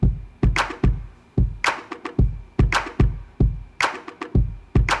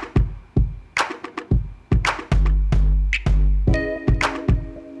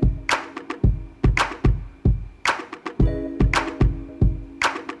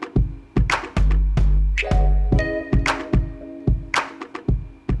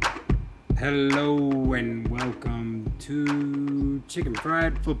Hello and welcome to Chicken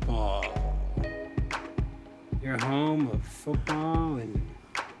Fried Football. Your home of football, and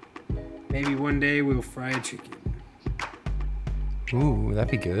maybe one day we'll fry a chicken. Ooh,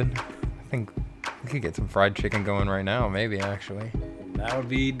 that'd be good. I think we could get some fried chicken going right now, maybe, actually. That would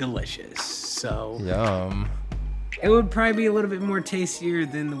be delicious. So Yum. it would probably be a little bit more tastier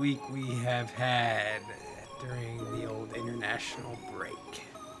than the week we have had during the old international break.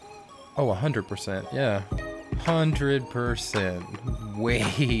 Oh, 100%, yeah. 100%.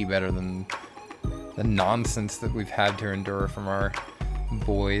 Way better than the nonsense that we've had to endure from our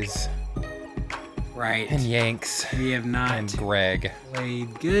boys. Right. And Yanks. We have not And Greg.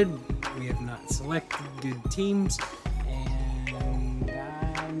 played good. We have not selected good teams. And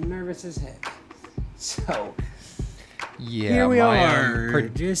I'm nervous as heck. So, Yeah, here we my, are.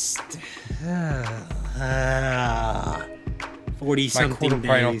 Just 40-something my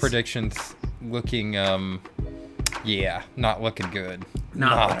quarterfinal days. predictions looking, yeah, not looking good.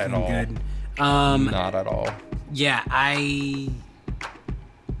 Not at looking all. good. Not at all. Yeah,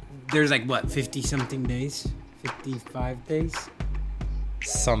 there's like, what, 50-something days? 55 days?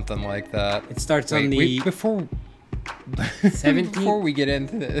 Something like that. It starts on the before 17th? before we get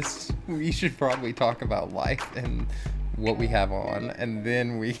into this, we should probably talk about life and what we have on, and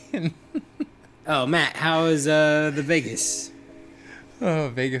then we can. Oh, Matt, how is the Vegas? Oh,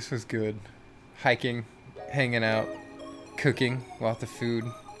 Vegas was good. Hiking, hanging out, cooking, lots of food.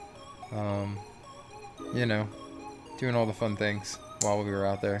 Doing all the fun things while we were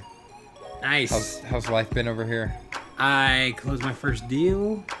out there. Nice. How's life been over here? I closed my first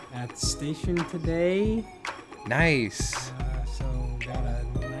deal at the station today. Nice. So got a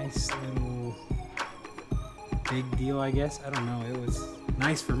nice little big deal, I guess. I don't know. It was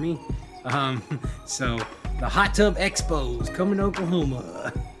nice for me. So the Hot Tub Expo's coming to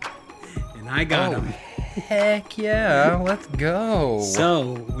Oklahoma, and I got them. Heck yeah, let's go.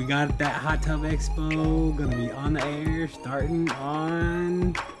 So we got that Hot Tub Expo gonna be on the air starting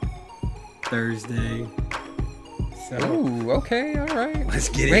on Thursday. So Ooh, okay, all right. let's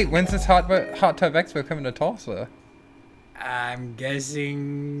get it. Wait, when's this Hot Tub Expo coming to Tulsa? I'm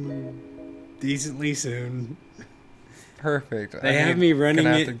guessing decently soon. Perfect. They have me running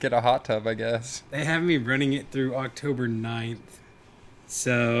gonna have it- to get a hot tub, I guess. They have me running it through October 9th.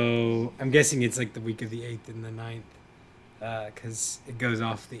 So I'm guessing it's like the week of the 8th and the 9th. Because it goes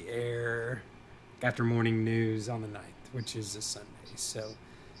off the air after morning news on the 9th, which is a Sunday. So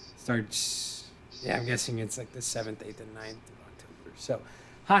starts, yeah, I'm guessing it's like the 7th, 8th, and 9th of October. So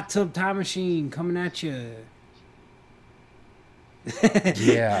Hot Tub Time Machine coming at you.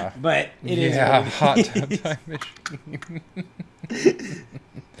 Yeah. But it is. Yeah, what it hot tub is. time machine.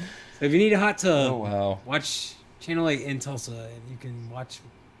 So if you need a hot tub, Oh, wow. watch Channel 8 in Tulsa, and you can watch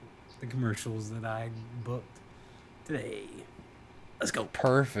the commercials that I booked today. Let's go.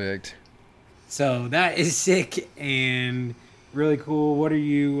 Perfect. So that is sick and really cool. What are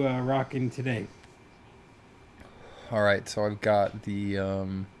you rocking today? All right, so I've got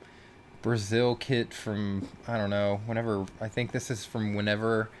the Brazil kit from, I don't know, whenever, I think this is from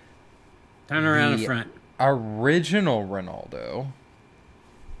whenever Turn around in The- front. original Ronaldo.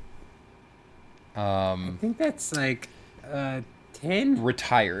 I think that's like 10.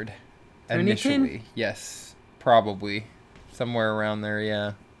 Retired 2010? initially. Yes, probably. Somewhere around there,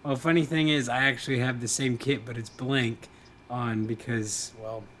 yeah. Well, funny thing is, I actually have the same kit, but it's blank on because,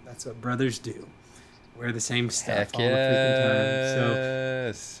 well, that's what brothers do. Wear the same stuff Heck all the freaking time. So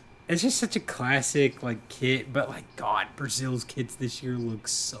yes. it's just such a classic like kit, but like God, Brazil's kits this year look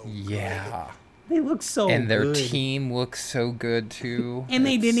so good. Yeah. They look so And their good. team looks so good too. And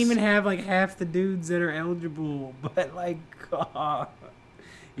they didn't It's- even have like half the dudes that are eligible, but like God.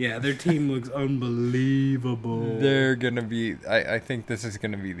 Yeah, their team looks unbelievable. They're gonna be. I think this is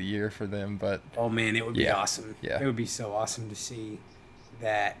gonna be the year for them. But Oh man, it would be Yeah. awesome. Yeah. It would be so awesome to see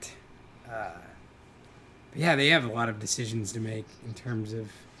that. Yeah, they have a lot of decisions to make in terms of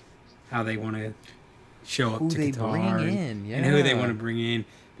how they want to show up Who to they Qatar bring and, in, and who they yeah. want to bring in.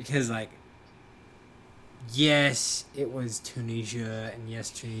 Because, like, yes, it was Tunisia, and yes,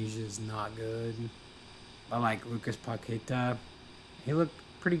 Tunisia is not good. But, like, Lucas Paqueta, he looked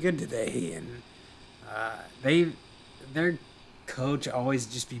pretty good today. And their coach always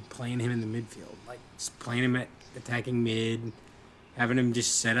just be playing him in the midfield. Like, just playing him at attacking mid, having him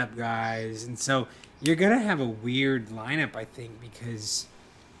just set up guys. And so you're going to have a weird lineup, I think, because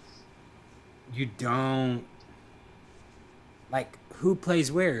you don't... Like, who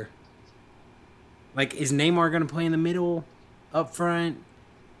plays where? Like, is Neymar going to play in the middle, up front,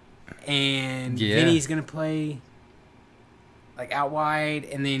 and Yeah. Vinny's going to play like out wide,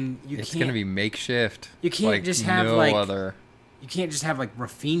 and then It's gonna be makeshift. You can't like just have no like other. you can't just have like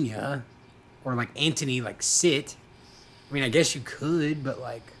Rafinha or like Anthony like sit. I mean, I guess you could, but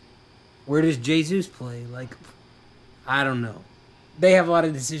like, where does Jesus play? Like, I don't know. They have a lot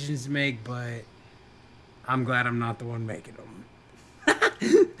of decisions to make, but I'm glad I'm not the one making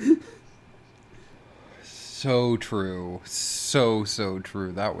them. So true. So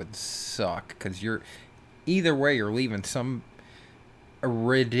true. That would suck because you're either way you're leaving a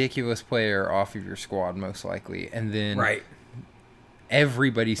ridiculous player off of your squad most likely, and then Right.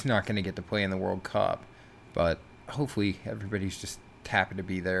 everybody's not going to get to play in the World Cup, but hopefully everybody's just happy to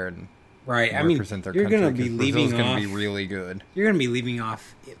be there and Right. I mean, represent their you're country. going to be 'cause leaving Brazil's off. going to be really good. You're going to be leaving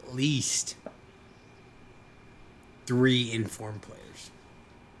off at least 3 informed players.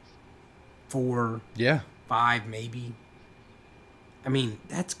 4, Yeah. 5, maybe. I mean,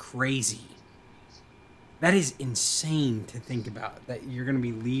 that's crazy. That is insane to think about. That you're going to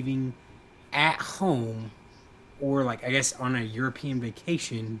be leaving at home, or like I guess on a European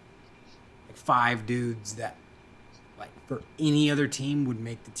vacation, like 5 dudes that, like for any other team, would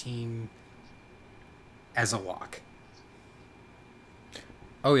make the team as a lock.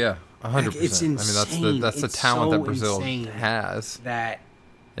 Oh yeah, 100%. It's I mean, that's insane. the It's talent so that Brazil insane has. That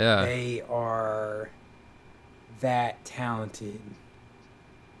Yeah. they are that talented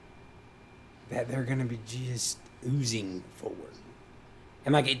that they're gonna be just oozing forward,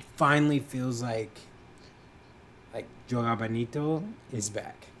 and like it finally feels like Joao Benito is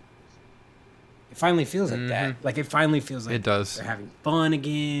back. It finally feels like that. Like it finally feels like It does. They're having fun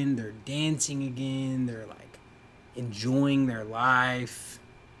again. They're dancing again. They're like enjoying their life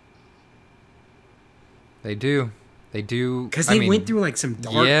They do. because I they mean, went through like some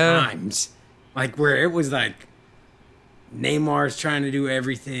dark times, like where it was like Neymar's trying to do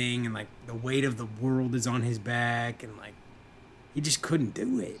everything, and like the weight of the world is on his back, and like he just couldn't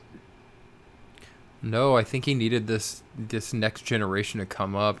do it. No, I think he needed this next generation to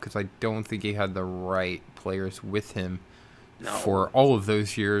come up because I don't think he had the right players with him No. for all of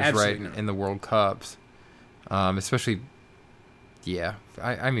those years, Absolutely right, not. in the World Cups. Especially, yeah.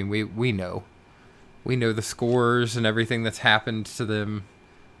 I mean, we know the scores and everything that's happened to them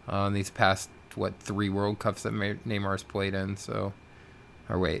in these past 3 World Cups that Neymar's played in. So,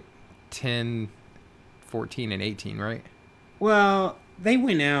 or wait, 10, 14, and 18, right? Well, they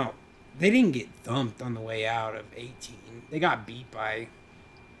went out. They didn't get thumped on the way out of 18. They got beat by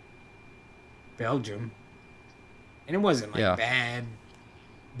Belgium, and it wasn't like Yeah. bad,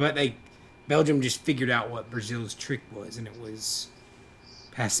 but Belgium just figured out what Brazil's trick was, and it was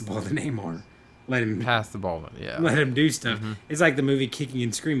pass the ball to Neymar, let him Pass the ball, yeah. let him do stuff. It's like the movie Kicking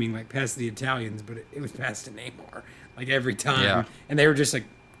and Screaming, like pass the Italians, but it was passed to Neymar like every time, Yeah. and they were just like,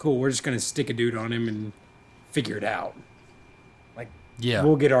 "Cool, we're just gonna stick a dude on him and figure it out." Like, Yeah,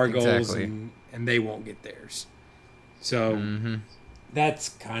 we'll get our goals, exactly. and they won't get theirs. So that's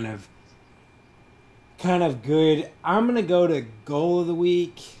kind of good. I'm gonna go to goal of the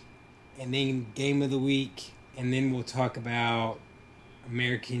week, and then game of the week, and then we'll talk about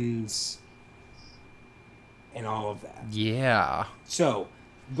Americans and all of that. Yeah. So,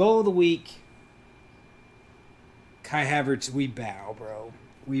 goal of the week, Kai Havertz, we bow, bro.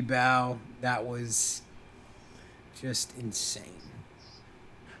 We bow. That was just insane.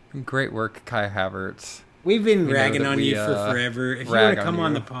 Great work, Kai Havertz. We've been We know ragging that on we, you for forever. If you rag want to on come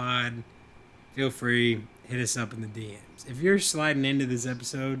on you. the pod, feel free, hit us up in the DMs. If you're sliding into this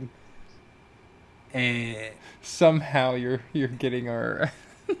episode and Somehow you're getting our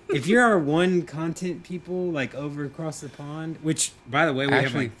if you're our one content people like over across the pond, which by the way we have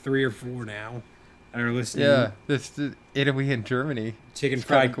Actually- like 3 or 4 now that are listening. yeah. This Italy and Germany. Chicken It's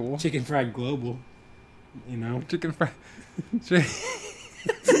kinda fried cool. Chicken fried global. You know. Chicken fried.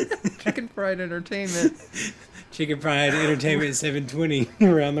 Chicken fried entertainment. Chicken fried entertainment 720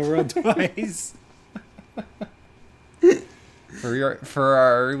 around the world twice. For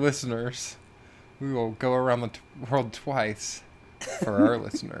our listeners, we will go around the world twice. For our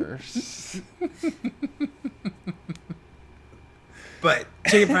listeners. But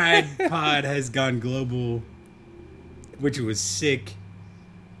Chicken Fried Pod has gone global, which was sick.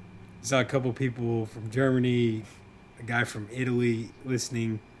 Saw a couple people from Germany, a guy from Italy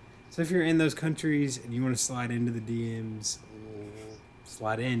listening. So if you're in those countries and you want to slide into the DMs,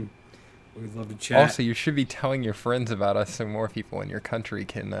 slide in. We'd love to chat. Also, you should be telling your friends about us so more people in your country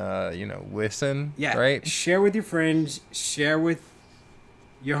can, listen. Yeah, Right? share with your friends, share with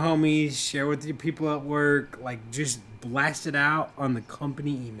your homies, share with your people at work. Like, just blast it out on the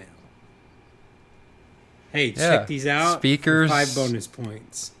company email. Hey, Yeah. check these out. Speakers. For 5 bonus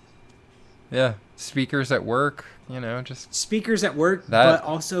points. Yeah. Speakers at work, just speakers at work, that. but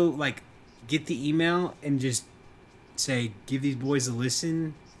also like get the email and just say, give these boys a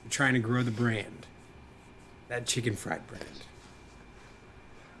listen. I'm trying to grow the brand, that chicken fried brand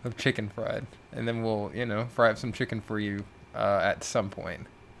Of chicken fried, and then we'll fry up some chicken for you at some point.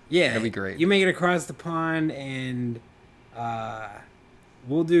 Yeah, that'd be great. You make it across the pond, and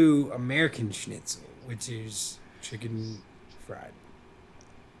we'll do American Schnitzel, which is chicken fried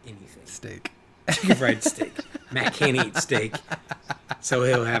anything. Steak. Chicken fried steak. Matt can't eat steak, so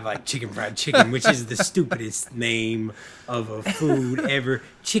he'll have like chicken fried chicken, which is the stupidest name of a food ever.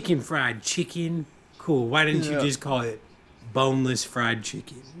 Chicken fried chicken? Cool. Why didn't you just call it boneless fried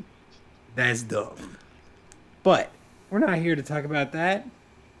chicken? That's dumb. But we're not here to talk about that.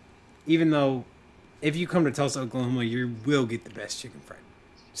 Even though if you come to Tulsa, Oklahoma, you will get the best chicken fried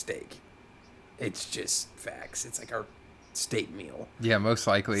steak. It's just facts. It's like our state meal. Yeah, most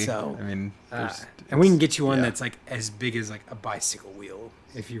likely. So, I mean, and we can get you one that's like as big as like a bicycle wheel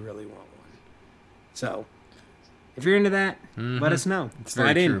if you really want one. So, if you're into that, let us know. It's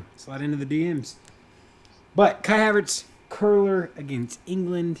Slide very in. true. Slide into the DMs. But Kai Havertz, curler against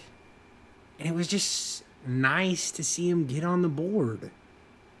England, and it was just nice to see him get on the board.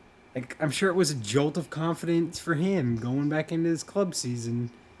 Like, I'm sure it was a jolt of confidence for him going back into his club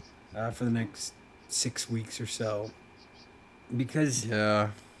season for the next 6 weeks or so. Because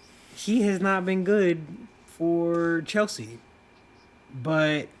he has not been good for Chelsea.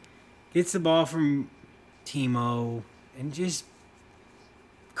 But gets the ball from Timo and just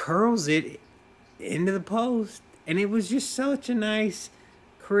curls it into the post. And it was just such a nice,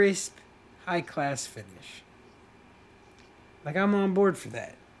 crisp, high-class finish. Like, I'm on board for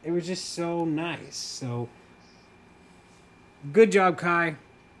that. It was just so nice. So, good job, Kai.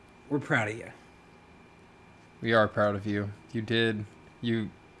 We're proud of you. We are proud of you. You did. You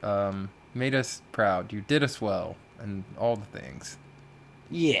made us proud. You did us well. And all the things.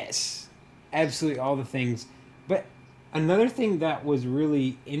 Yes. Absolutely all the things. But another thing that was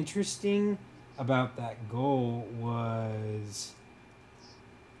really interesting about that goal was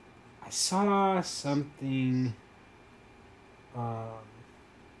I saw something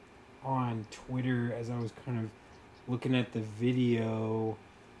on Twitter as I was kind of looking at the video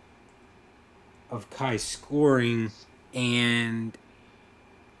of Kai scoring, and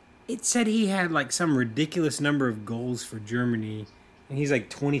it said he had like some ridiculous number of goals for Germany, and he's like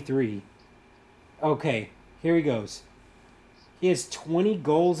 23. Okay, here he goes. He has 20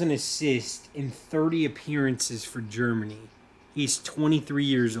 goals and assists in 30 appearances for Germany. He's 23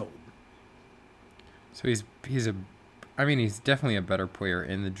 years old. So he's definitely a better player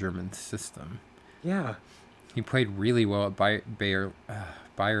in the German system. Yeah. He played really well at Bayer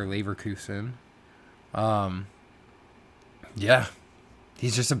Leverkusen. Yeah.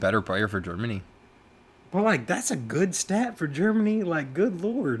 He's just a better player for Germany. But, like, that's a good stat for Germany. Like, good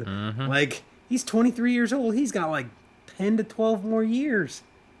lord. Mm-hmm. Like, he's 23 years old. He's got, like, 10 to 12 more years.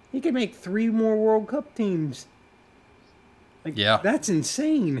 He could make 3 more World Cup teams. Like, yeah. That's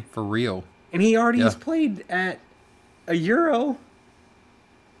insane. For real. And he already has played at a Euro.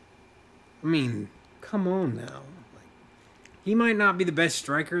 I mean, come on now. Like, he might not be the best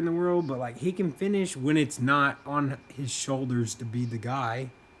striker in the world, but, like, he can finish when it's not on his shoulders to be the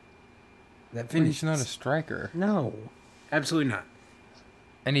guy that finishes. He's not a striker. No, absolutely not.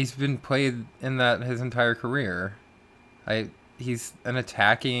 And he's been played in that his entire career. He's an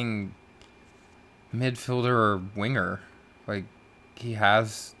attacking midfielder or winger. Like,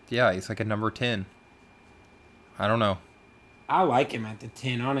 he's like a number 10. I don't know. I like him at the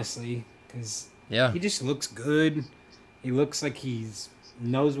 10, honestly, because he just looks good. He looks like he's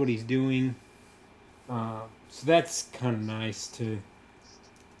knows what he's doing. So that's kind of nice to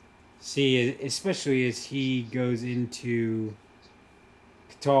see, especially as he goes into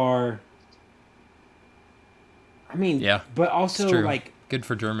Qatar. I mean, but also, like, good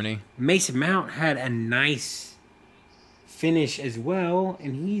for Germany. Mason Mount had a nice finish as well,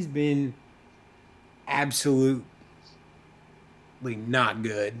 and he's been absolutely not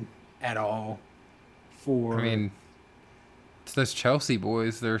good at all. It's those Chelsea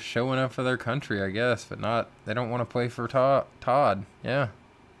boys. They're showing up for their country, I guess, but they don't want to play for Todd. Yeah.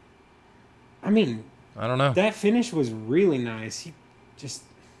 I mean, I don't know. That finish was really nice. He just,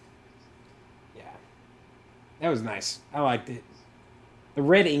 that was nice. I liked it. The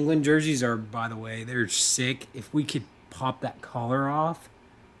red England jerseys are, by the way, they're sick. If we could pop that collar off,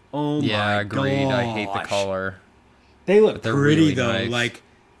 oh my god. Yeah, agreed. I hate the collar. They look pretty, really though. Nice. Like,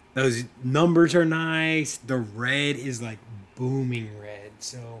 those numbers are nice. The red is, like, booming red.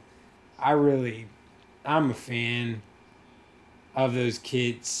 So, I'm a fan of those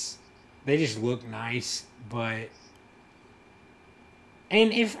kits. They just look nice, but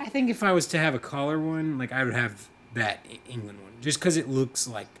and if I was to have a collar one, like I would have that England one, just because it looks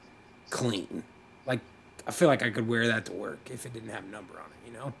like clean. Like I feel like I could wear that to work if it didn't have a number on it,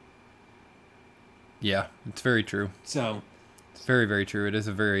 you know. Yeah, it's very true. So It's very, very true. It is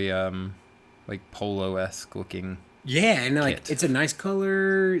a very like polo-esque looking. yeah, and like Kit. it's a nice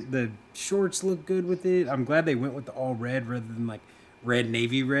color. The shorts look good with it. I'm glad they went with the all red rather than like red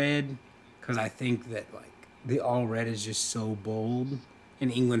navy red, because I think that like the all red is just so bold,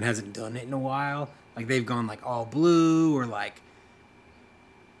 and England hasn't done it in a while. Like they've gone like all blue or like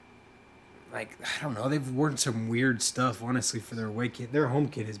I don't know. They've worn some weird stuff honestly for their away kit. Their home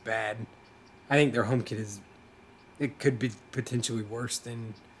kit is bad. I think their home kit is it could be potentially worse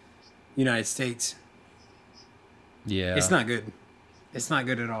than United States. Yeah. It's not good. It's not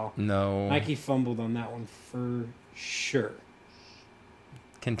good at all. No. Nike fumbled on that one for sure.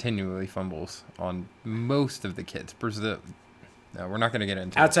 Continually fumbles on most of the kits. Brazil. No, we're not going to get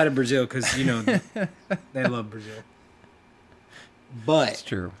into Outside of Brazil, because, you know, they love Brazil. it. It's But,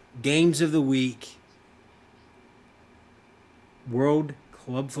 true. games of the week. World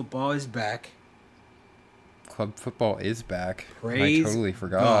Club Football is back. Club football is back. Praise I totally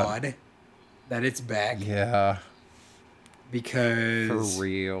forgot. God that it's back. Yeah, Because for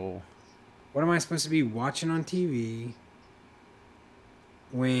real. what am I supposed to be watching on TV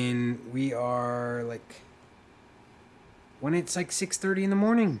when we are like when it's like 6:30 in the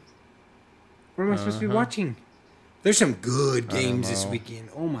morning? What am I supposed to be Uh-huh. watching? There's some good I don't games this know. weekend.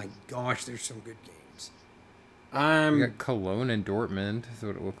 Oh my gosh, there's some good games. We I'm got Cologne and Dortmund is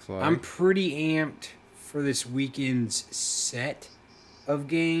what it looks like. I'm pretty amped for this weekend's set of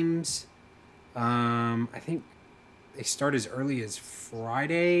games. I think they start as early as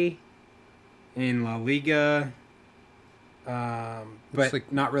Friday in La Liga. But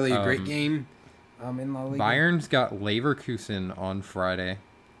like, not really a great um, game in La Liga. Bayern's got Leverkusen on Friday.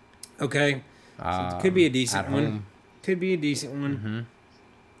 Okay. So it could be a decent at one. home. Could be a decent one.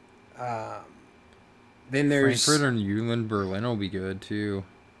 Mm-hmm. Then there's Frankfurt and Union Berlin will be good too.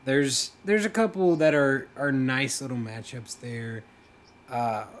 there's a couple that are nice little matchups there.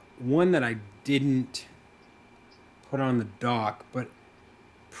 One that I didn't put on the dock, but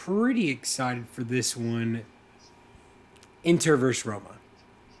pretty excited for this one. Inter versus Roma.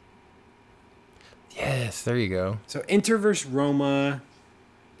 Yes, there you go. So Inter versus Roma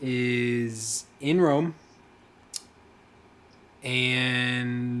is in Rome,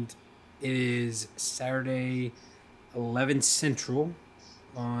 and it is Saturday, 11 Central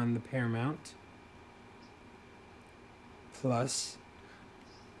on the Paramount Plus.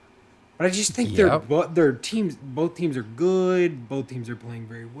 But I just think Yep. both teams are good. Both teams are playing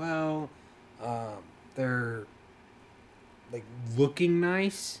very well. They're like looking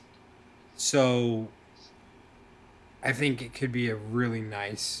nice. So I think it could be a really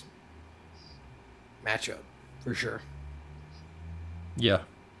nice matchup for sure. Yeah,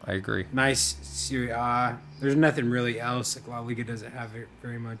 I agree. Nice Serie A. There's nothing really else. Like La Liga doesn't have it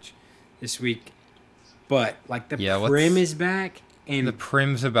very much this week. But like the Yeah, Prim let's- is back, and The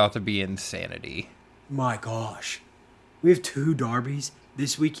Prim's about to be insanity. my gosh, we have two derbies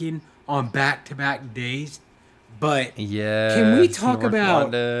this weekend on back-to-back days. But Yeah. Can we talk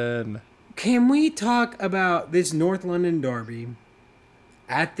about- London. can we talk about this North London derby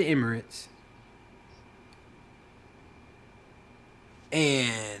at the Emirates?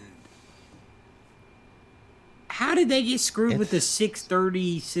 And how did they get screwed with the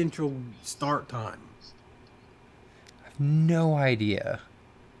 6:30 Central start time? No idea.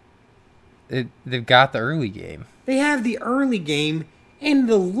 They've got the early game. They have the early game, and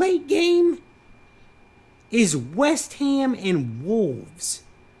the late game is West Ham and Wolves.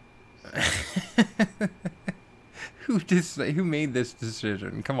 Who made this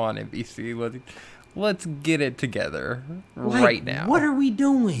decision? Come on, NBC. Let's get it together Like, right now. What are we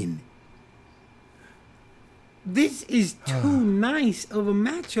doing? This is too nice of a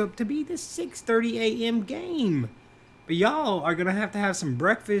matchup to be the 6:30 a.m. game. But y'all are going to have some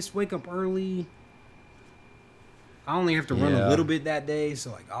breakfast, wake up early. I only have to run a Yeah. little bit that day,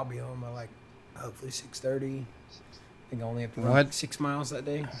 so like I'll be home by like hopefully 6:30. I think I only have to run What? like 6 miles that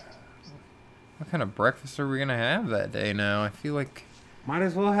day. What kind of breakfast are we gonna have that day now? I feel like. Might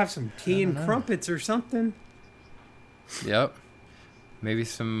as well have some tea and know. crumpets or something. Yep. Maybe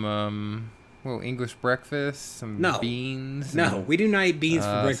some little English breakfast, some No. beans. No, and we do not eat beans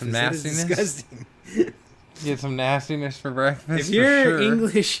for some breakfast. That is nastiness? disgusting. get some nastiness for breakfast. If for you're sure.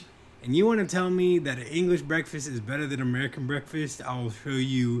 English and you want to tell me that an English breakfast is better than American breakfast, I'll show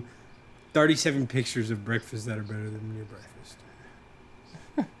you 37 pictures of breakfast that are better than your breakfast.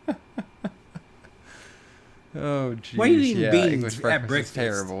 Oh, jeez. Why are you eating yeah, beans English at breakfast breakfast? is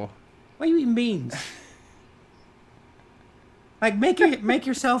terrible. Why are you eating beans? Like, make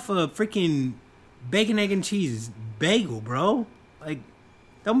yourself a freaking bacon, egg, and cheese bagel, bro. Like,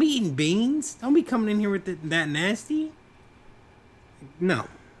 don't be eating beans. Don't be coming in here with that nasty. No,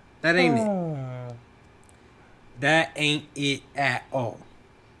 that ain't it. That ain't it at all.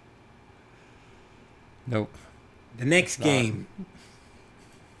 Nope. The next game,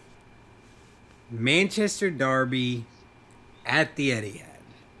 Manchester Derby at the Etihad.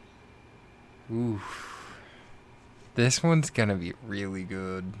 Ooh. This one's gonna be really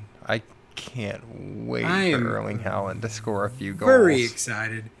good. I can't wait for Erling Haaland to score a few goals. Very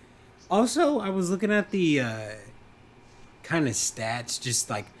excited. Also, I was looking at the kind of stats, just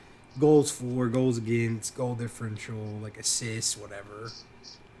like goals for, goals against, goal differential, like assists, whatever.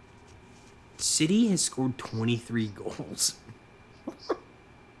 City has scored 23 goals.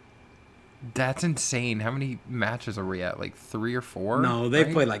 That's insane. How many matches are we at? Like 3 or 4? No, they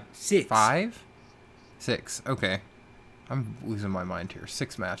right? played like 6. 5? 6. Okay. I'm losing my mind here.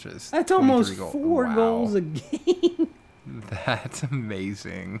 6 matches. That's almost 4 Wow. goals a game. That's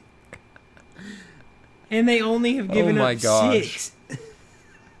amazing. And they only have given my up gosh. 6.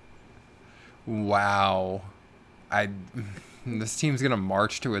 Wow. This team's going to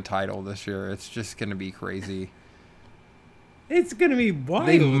march to a title this year. It's just going to be crazy. It's going to be wild.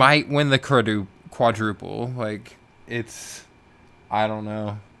 They might win the quadruple. Like, it's... I don't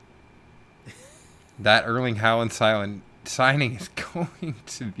know. That Erling Haaland signing is going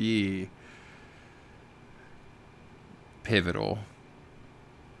to be pivotal.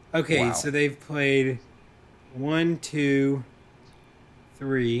 Okay, Wow. so they've played 1, 2,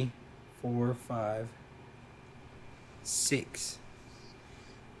 3, 4, 5, 6,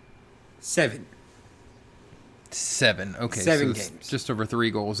 7. 7. Okay, 7 so it's games. just over 3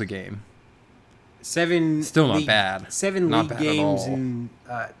 goals a game. 7. Still not bad. 7 Not league bad at games all. and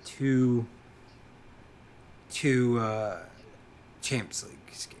 2 Champions League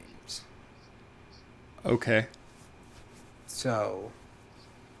games. Okay. So,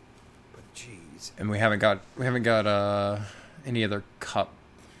 but jeez. And we haven't got any other cup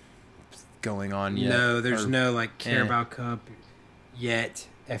going on yet. No, there's or- no like Carabao Cup yet,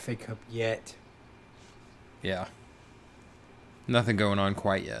 FA Cup yet. Yeah. Nothing going on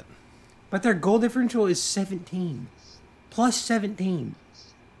quite yet. But their goal differential is 17. Plus 17.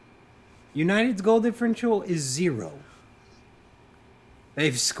 United's goal differential is 0.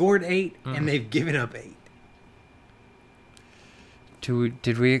 They've scored 8 and they've given up 8.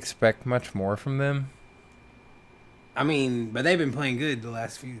 Did we expect much more from them? I mean, but they've been playing good the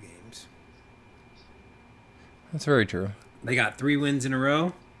last few games. That's very true. They got 3 wins in a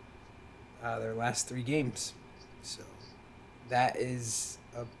row. Their last 3 games. So that is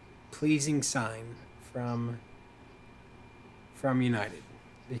a pleasing sign from United.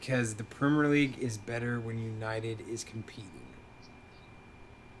 Because the Premier League is better when United is competing.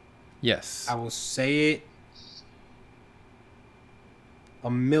 Yes. I will say it a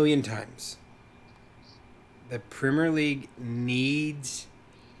million times. The Premier League needs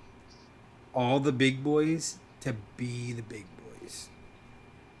all the big boys to be the big boys.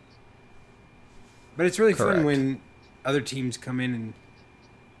 But it's really Correct. fun when other teams come in and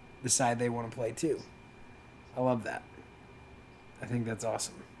decide they want to play too. I love that. I think that's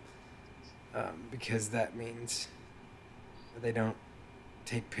awesome. Because that means that they don't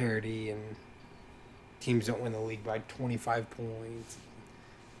take parity and teams don't win the league by 25 points,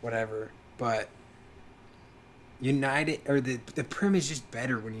 whatever. But United, or the Prem is just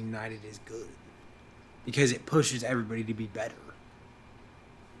better when United is good. Because it pushes everybody to be better.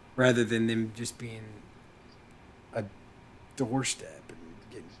 Rather than them just being a doorstep and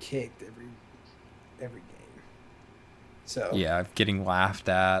getting kicked every game. So Yeah, getting laughed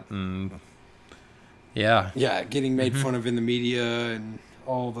at and yeah. yeah, getting made fun of in the media and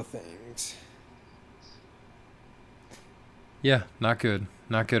all the things. Yeah, not good.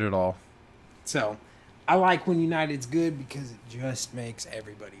 Not good at all. So I like when United's good because it just makes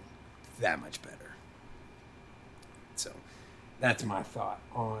everybody that much better. So that's my thought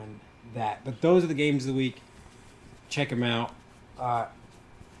on that. But those are the games of the week. Check them out.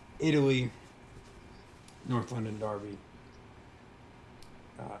 Italy, North London Derby,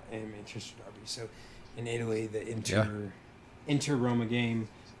 and Manchester Derby. So in Italy, the Inter Roma game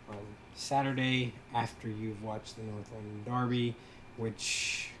on Saturday after you've watched the North London Derby,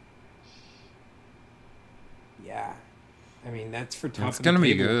 which, yeah, I mean that's for top. It's of the gonna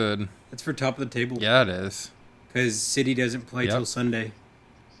be table. good. That's for top of the table. Yeah, it is. Because City doesn't play till Sunday.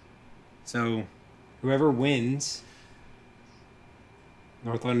 So whoever wins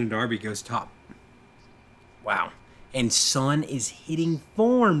North London Derby goes top. Wow. And Son is hitting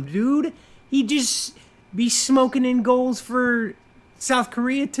form, dude. He just be smoking in goals for South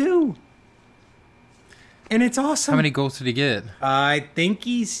Korea, too. And it's awesome. How many goals did he get? I think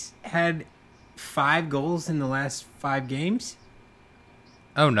he's had 5 goals in the last 5 games.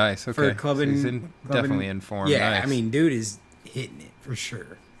 Oh, nice. Okay. For club So he's and definitely in form. Yeah, Nice. I mean, dude is hitting it for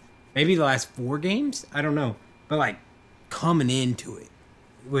sure. Maybe the last 4 games? I don't know. But, like, coming into it,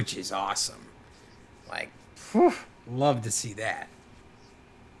 which is awesome. Like, whew, love to see that.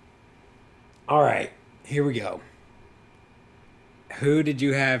 All right, here we go. Who did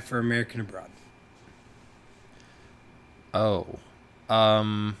you have for American Abroad? Oh.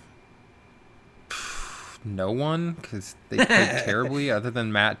 No one, because they played terribly other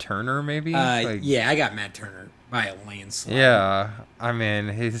than Matt Turner, maybe? Yeah, I got Matt Turner by a landslide. Yeah, I mean,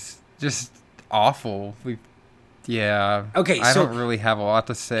 he's just awful. Okay, I so don't really have a lot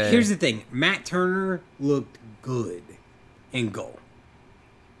to say. Here's the thing. Matt Turner looked good in goal.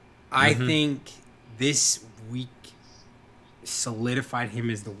 I think this week solidified him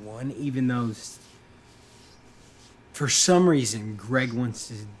as the one, even though for some reason Greg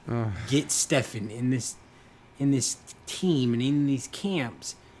wants to get Stefan in this team and in these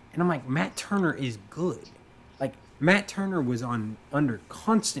camps. And I'm like, Matt Turner is good. Like, Matt Turner was under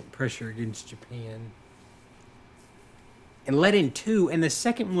constant pressure against Japan and let in 2, and the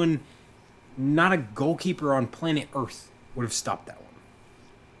second one, not a goalkeeper on planet Earth would have stopped that one.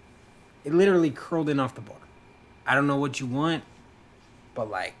 It literally curled in off the bar. I don't know what you want, but,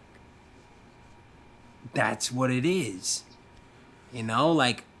 like, that's what it is. You know,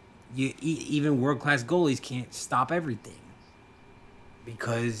 like, even world-class goalies can't stop everything.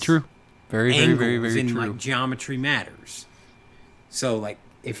 Because True. Very, very, very, very and, true. like, geometry matters. So, like,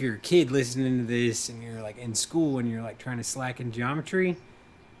 if you're a kid listening to this and you're, like, in school and you're, like, trying to slack in geometry,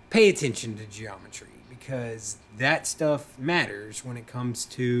 pay attention to geometry. Because that stuff matters when it comes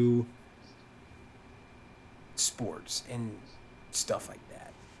to sports and stuff like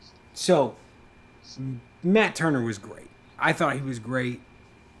that. So, Matt Turner was great. I thought he was great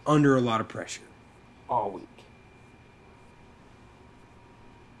under a lot of pressure all week.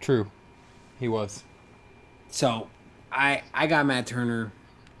 True. He was. So, I got Matt Turner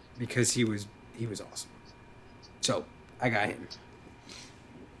because he was awesome. So, I got him.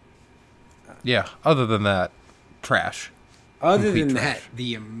 Yeah, other than that, trash. Other Complete than trash. that,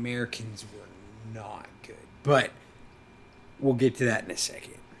 the Americans were not good. But we'll get to that in a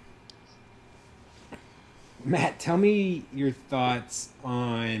second. Matt, tell me your thoughts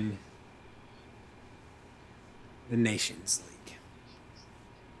on the Nations League.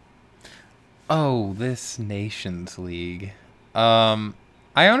 Oh, this Nations League. I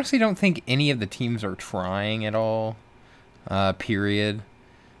honestly don't think any of the teams are trying at all. Period.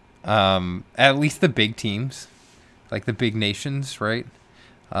 At least the big teams, like the big nations, right?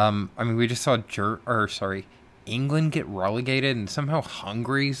 I mean, we just saw England get relegated, and somehow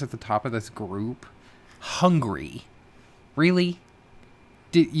Hungary's at the top of this group. Hungary, really?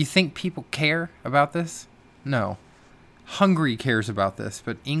 Do you think people care about this? No. Hungary cares about this,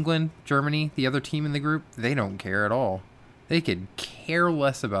 but England, Germany, the other team in the group, they don't care at all. They could care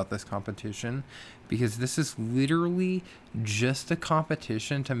less about this competition because this is literally just a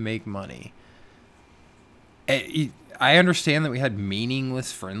competition to make money. I understand that we had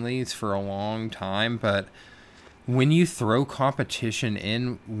meaningless friendlies for a long time, but when you throw competition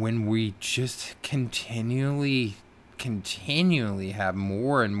in, when we just continually have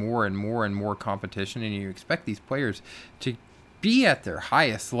more and more and more and more competition, and you expect these players to be at their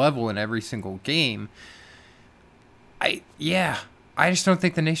highest level in every single game, I just don't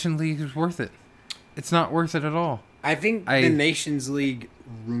think the Nation League is worth it. It's not worth it at all. I think the Nations League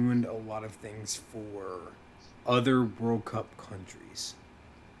ruined a lot of things for other World Cup countries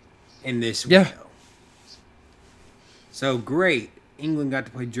in this window. So great, England got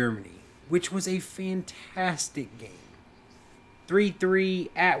to play Germany, which was a fantastic game. 3-3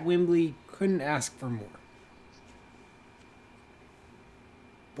 at Wembley, couldn't ask for more.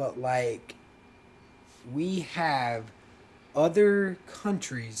 But, like, we have other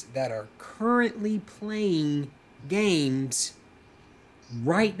countries that are currently playing games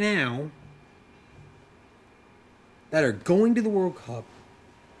right now that are going to the World Cup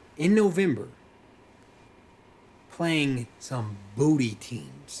in November playing some booty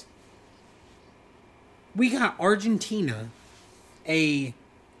teams. We got Argentina, a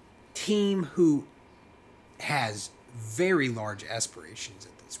team who has very large aspirations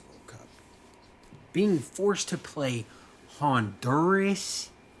at this World Cup, being forced to play Honduras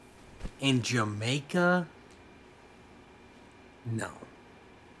and Jamaica. No.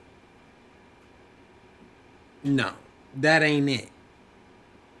 No, that ain't it.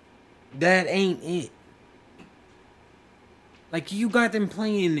 That ain't it. Like, you got them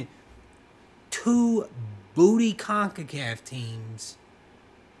playing 2 booty CONCACAF teams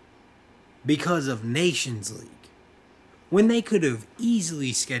because of Nations League. When they could have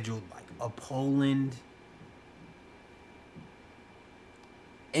easily scheduled, like, a Poland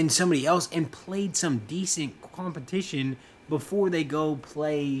and somebody else and played some decent competition before they go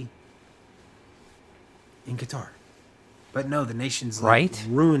play in Qatar. But no, the Nations League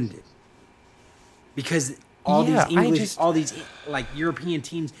ruined it. Because all these like European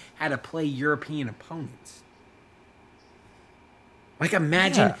teams had to play European opponents. Like,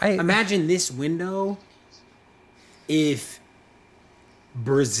 imagine this window if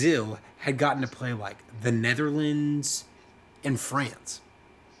Brazil had gotten to play like the Netherlands and France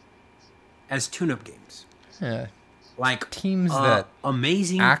as tune-up games. Yeah. Like, teams that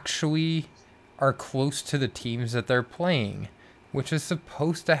amazing actually are close to the teams that they're playing, which is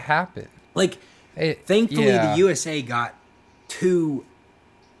supposed to happen. Like, thankfully the USA got 2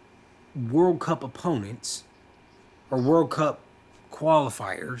 World Cup opponents or World Cup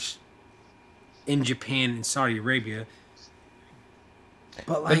qualifiers in Japan and Saudi Arabia.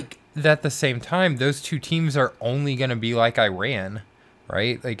 But at the same time, those 2 teams are only going to be like Iran,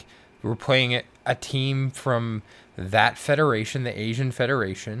 right? Like, we're playing a team from that federation, the Asian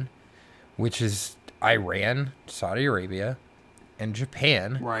Federation, which is Iran, Saudi Arabia, and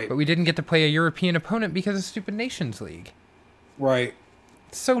Japan. Right. But we didn't get to play a European opponent because of stupid Nations League. Right.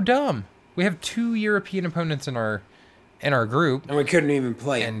 It's so dumb. We have 2 European opponents in our group. And we couldn't even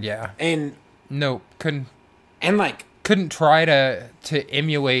play. And yeah. And no, couldn't. And like, couldn't try to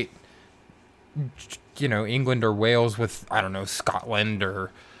emulate, England or Wales with, I don't know, Scotland or.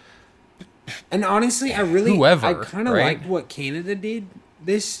 And honestly, I kind of liked what Canada did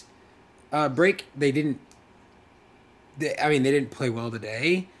this break. They didn't play well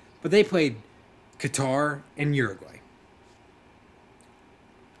today, but they played Qatar and Uruguay.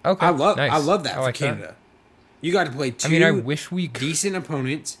 Okay, I love that for Canada. That. You got to play 2 I wish we could. Decent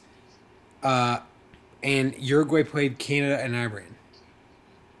opponents, and Uruguay played Canada and Iran.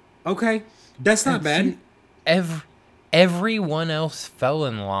 Okay, that's not bad. Everyone else fell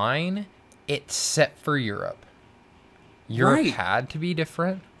in line except for Europe. Europe had to be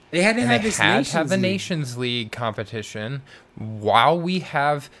different. They had to have this Nations League. The Nations League competition while we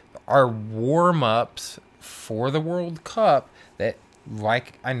have our warm-ups for the World Cup that,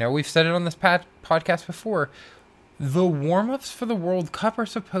 like, I know we've said it on this podcast before, the warm-ups for the World Cup are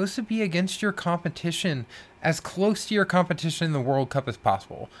supposed to be against your competition, as close to your competition in the World Cup as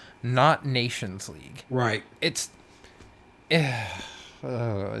possible, not Nations League. Right. It's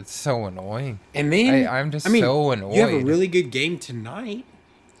so annoying. And then I'm just so annoyed. You have a really good game tonight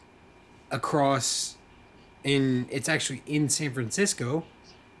it's actually in San Francisco,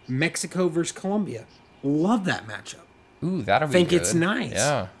 Mexico versus Colombia. Love that matchup. Ooh, that'll be good. It's nice.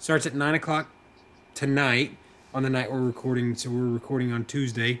 Yeah. Starts at 9:00 tonight on the night we're recording. So we're recording on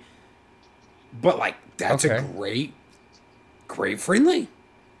Tuesday. But, like, that's a great friendly.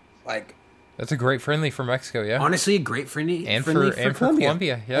 Like, that's a great friendly for Mexico, yeah. Honestly, a great friendly for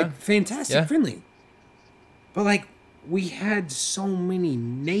Colombia. Yeah. Like, fantastic friendly. But, like, we had so many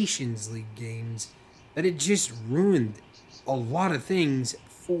Nations League games that it just ruined a lot of things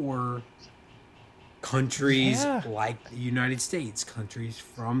for countries like the United States, countries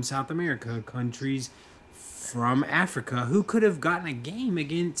from South America, countries from Africa, who could have gotten a game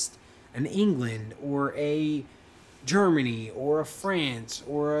against an England or a Germany or a France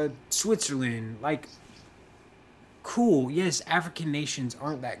or a Switzerland. Like, cool, yes, African nations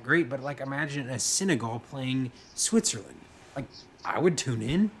aren't that great, but, like, imagine a Senegal playing Switzerland. Like, I would tune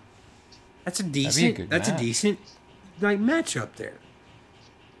in. That's a decent like matchup there.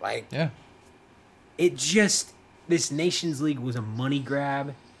 Like, it just, this Nations League was a money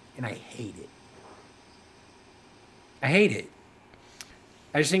grab, and I hate it.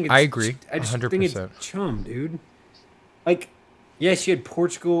 I just think it's... I agree. 100%. I just think it's chum, dude. Like, yes, you had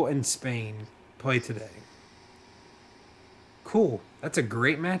Portugal and Spain play today. Cool. That's a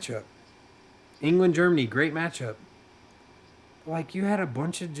great matchup. England, Germany, great matchup. Like, you had a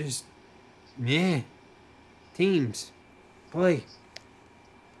bunch of just teams play.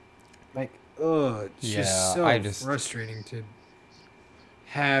 Like, it's just so frustrating to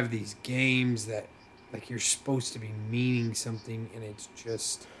have these games that, like, you're supposed to be meaning something, and it's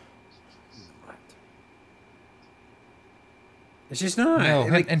just not. It's just not. No,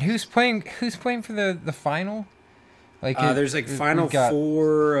 like, and who's playing for the final? Like, there's like final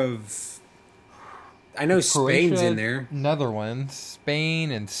four of. I know Croatia, Spain's in there. Netherlands,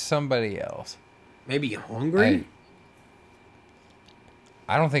 Spain, and somebody else. Maybe Hungary?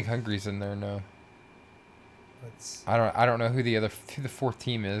 I don't think Hungary's in there, no. I don't know who the fourth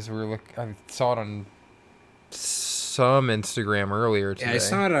team is. I saw it on some Instagram earlier today. Yeah, I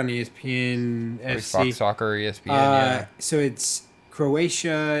saw it on ESPN FC. Fox Soccer, ESPN, yeah. So it's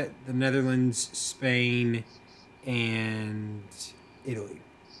Croatia, the Netherlands, Spain, and Italy.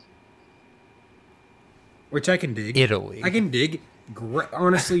 Which I can dig. Italy. I can dig. Great,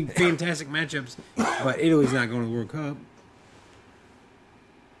 honestly, fantastic matchups. But Italy's not going to the World Cup.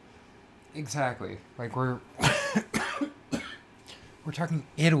 Exactly. Like we're talking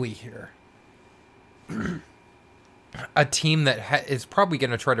Italy here. A team that is probably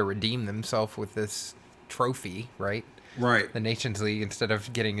going to try to redeem themselves with this trophy, right? Right. The Nations League instead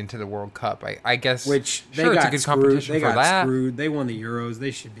of getting into the World Cup. I guess. Which they sure, got it's a good screwed. competition They for got that. screwed. They won the Euros.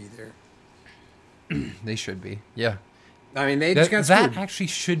 They should be there. They should be. Yeah. I mean, they just got screwed. That actually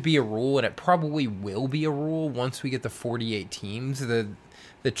should be a rule, and it probably will be a rule once we get the 48 teams.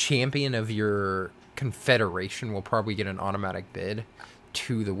 The champion of your confederation will probably get an automatic bid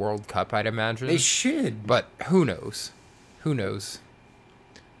to the World Cup, I'd imagine. They should. But who knows? Who knows?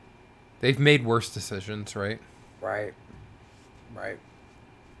 They've made worse decisions, right? Right.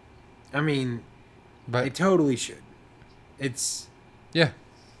 I mean, But they totally should. It's yeah.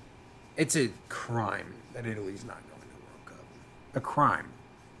 It's a crime that Italy's not going to the World Cup. A crime.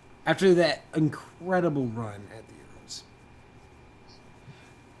 After that incredible run at the Euros.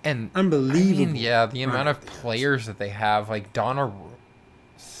 And Unbelievable. I mean, yeah, the amount run of at the Euros. players that they have, like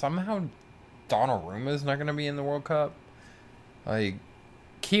somehow Donnaruma's not going to be in the World Cup. Like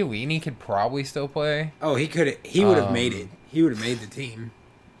Chiellini could probably still play. Oh, he could. He would have made it. He would have made the team.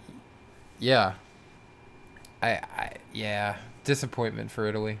 Yeah. Yeah, disappointment for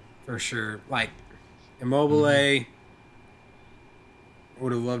Italy. For sure. Like, Immobile,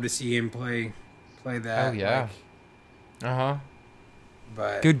 would have loved to see him play that. Oh, yeah. Like,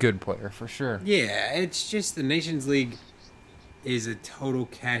 but Good player, for sure. yeah, it's just the Nations League is a total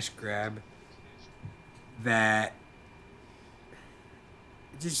cash grab that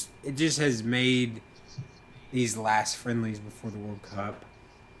it just has made these last friendlies before the World Cup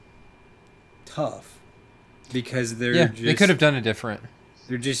tough because they're just, they could have done it different.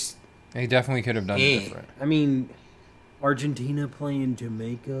 They're just They definitely could have done it different. I mean, Argentina playing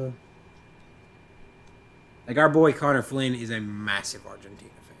Jamaica. Like, our boy Connor Flynn is a massive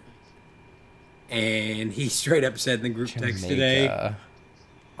Argentina fan. And he straight up said in the group text today,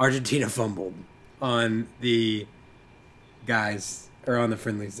 Argentina fumbled on the guys, or on the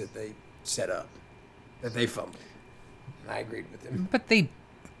friendlies that they set up. That they fumbled. And I agreed with him. But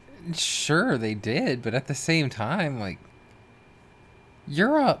sure they did, but at the same time, like,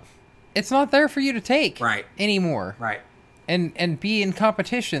 Europe, it's not there for you to take anymore. Right. And be in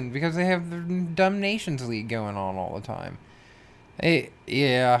competition because they have the dumb Nations League going on all the time. I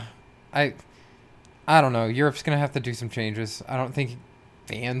don't know. Europe's going to have to do some changes. I don't think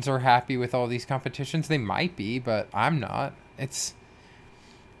fans are happy with all these competitions. They might be, but I'm not. It's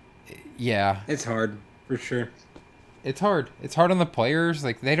hard, for sure. It's hard. It's hard on the players.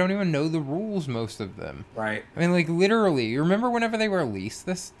 Like, they don't even know the rules, most of them. Right. I mean, like, literally, you remember whenever they released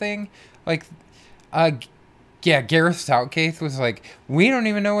this thing? Like, Gareth Southgate was like, we don't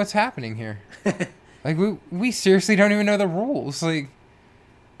even know what's happening here. Like, we seriously don't even know the rules. Like,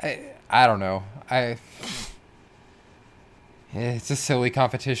 I don't know. It's a silly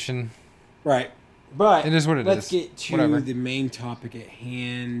competition. Right. But it is what it let's is. Get to the main topic at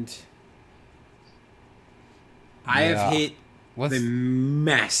hand. I have hit the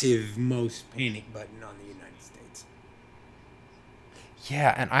massive most panic button on the United States.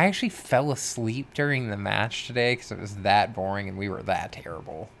 Yeah, and I actually fell asleep during the match today because it was that boring and we were that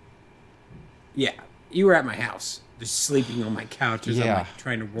terrible. Yeah, you were at my house, just sleeping on my couch as I'm like,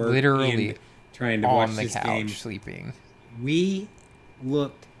 trying to work. Literally and trying to watch on the this couch game. Sleeping. We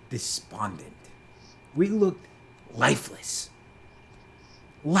looked despondent. We looked lifeless.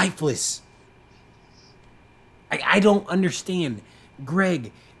 Lifeless. I don't understand.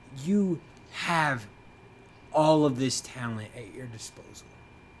 Greg, you have all of this talent at your disposal.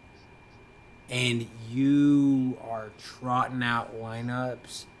 And you are trotting out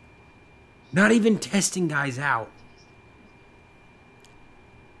lineups. Not even testing guys out.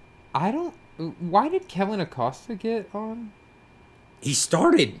 Why did Kellen Acosta get on? He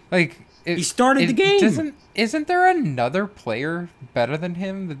started. Like, he started the game. Isn't there another player better than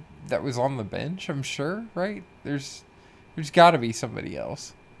him that was on the bench? I'm sure, right? There's got to be somebody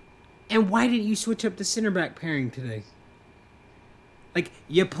else. And why didn't you switch up the center back pairing today? Like,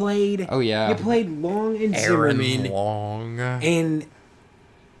 you played. Oh yeah. You played Long and Aaron Zimmerman. Long. And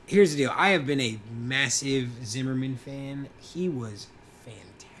here's the deal. I have been a massive Zimmerman fan. He was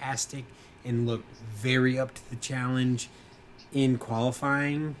fantastic and looked very up to the challenge in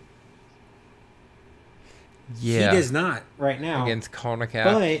qualifying. Yeah. He does not right now. Against Konica.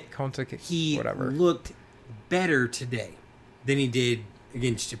 But he whatever. looked better today than he did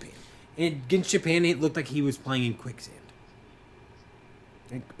against Japan. And against Japan, it looked like he was playing in quicksand.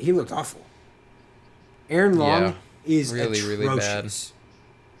 He looked awful. Aaron Long is really, atrocious.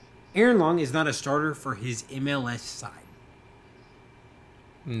 Aaron Long is not a starter for his MLS side.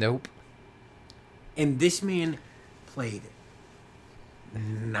 Nope. And this man played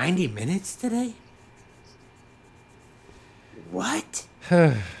 90 minutes today? What?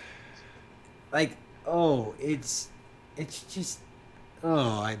 Like, oh, it's just,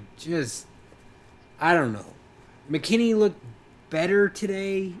 oh, I don't know. McKinney looked better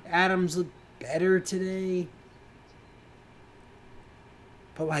today. Adams looked better today.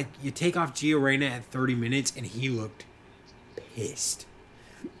 But, like, you take off Gio Reyna at 30 minutes, and he looked pissed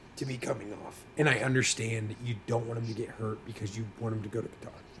to be coming off. And I understand that you don't want him to get hurt because you want him to go to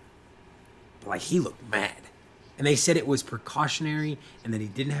Qatar. But, like, he looked mad. And they said it was precautionary and that he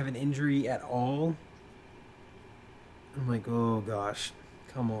didn't have an injury at all. I'm like, oh, gosh.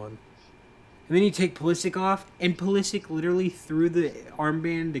 Come on. And then you take Pulisic off, and Pulisic literally threw the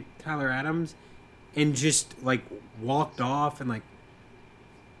armband to Tyler Adams and just, like, walked off and, like,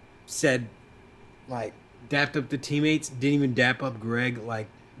 said, like, dapped up the teammates, didn't even dap up Greg. Like,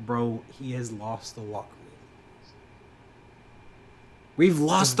 bro, he has lost the locker room. We've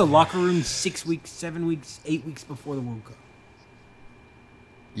lost the locker room 6 weeks, 7 weeks, 8 weeks before the World Cup.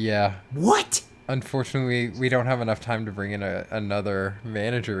 Yeah. What? Unfortunately, we don't have enough time to bring in another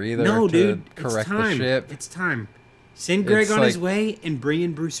manager either. No, to dude. correct it's time. the ship. It's time. Send Greg on his way and bring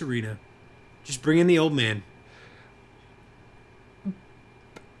in Bruce Arena. Just bring in the old man.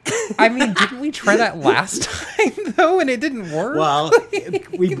 I mean, didn't we try that last time though, and it didn't work? Well,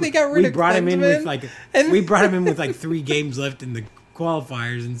 we brought him in with we brought him in with like 3 games left in the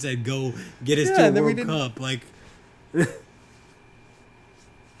qualifiers and said, "Go get us to a World Cup." Like,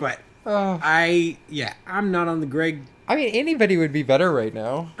 but I'm not on the Greg. I mean, anybody would be better right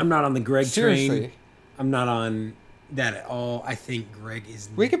now. I'm not on the Greg Seriously. train. I'm not on that at all. I think Greg is.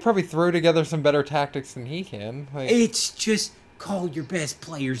 We could probably throw together some better tactics than he can. Like, it's just. Call your best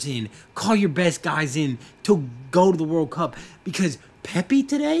players in. Call your best guys in to go to the World Cup. Because Pepe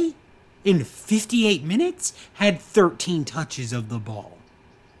today, in 58 minutes, had 13 touches of the ball.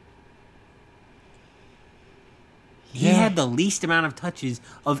 He had the least amount of touches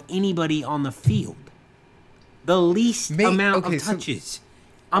of anybody on the field. The least amount of touches.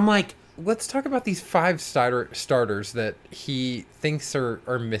 I'm like... Let's talk about these 5 starters that he thinks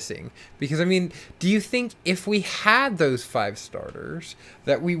are missing. Because, I mean, do you think if we had those 5 starters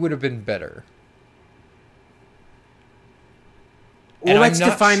that we would have been better? Well, let's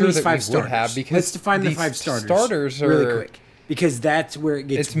define these 5 starters. Let's define the 5 starters really quick. Because that's where it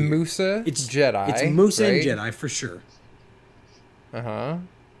gets It's weird. Musa, it's Jedi. It's Musa and Jedi, for sure. Uh-huh.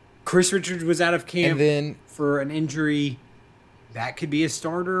 Chris Richards was out of camp and then, for an injury. That could be a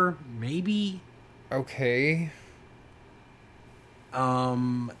starter, maybe. Okay.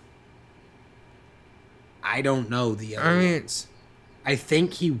 I don't know the other ones. I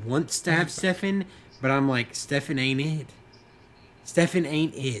think he wants to have Stefan, but I'm like, Stefan ain't it. Stefan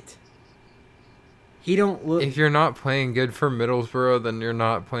ain't it. He don't look... If you're not playing good for Middlesbrough, then you're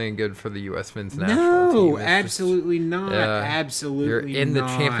not playing good for the U.S. men's national team. No, absolutely not. Absolutely not. You're in not.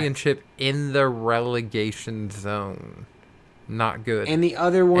 the championship, in the relegation zone. Not good. And the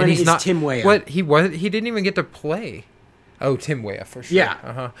other one is Tim Weah. What he didn't even get to play. Oh, Tim Weah for sure.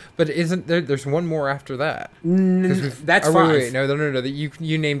 Yeah. But isn't there's one more after that? That's 5. Wait. No.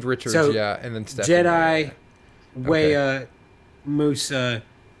 You named Richards, and then Stefan. Jedi, Weah, Musa.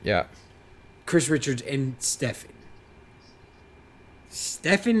 Yeah. Chris Richards and Stefan.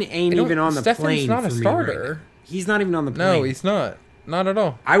 Stefan ain't even on the plane. Stefan's not a starter. Right, he's not even on the plane. No, he's not. Not at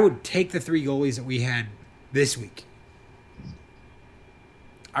all. I would take the 3 goalies that we had this week.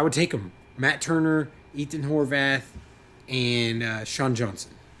 I would take them. Matt Turner, Ethan Horvath, and Sean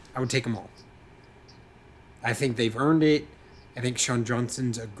Johnson. I would take them all. I think they've earned it. I think Sean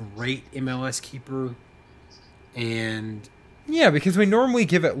Johnson's a great MLS keeper. And... Yeah, because we normally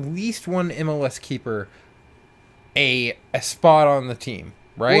give at least one MLS keeper a spot on the team,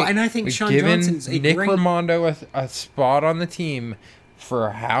 right? Well, and I think Sean Johnson's a Nick great... Raimondo a spot on the team for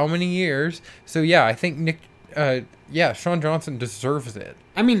how many years? So, yeah, I think Sean Johnson deserves it.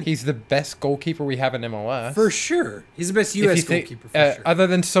 I mean... He's the best goalkeeper we have in MLS. For sure. He's the best U.S. goalkeeper, for sure. Other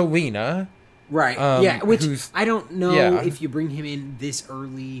than Solina, Right. Yeah. Which who's- I don't know yeah. if you bring him in this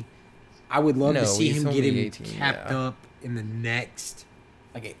early. I would love to No, see he's him get only him 18, capped yeah. up in the next,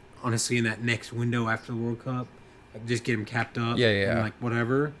 like honestly, in that next window after the World Cup. Like just get him capped up. Yeah, yeah. And like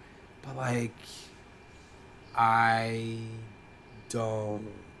whatever. But like, I don't.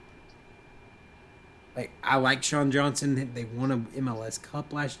 Like I like Sean Johnson. They won a MLS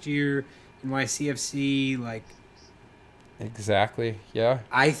Cup last year in YCFC. Like Exactly. Yeah.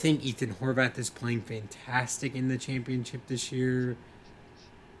 I think Ethan Horvath is playing fantastic in the championship this year.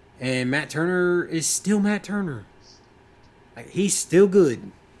 And Matt Turner is still Matt Turner. Like he's still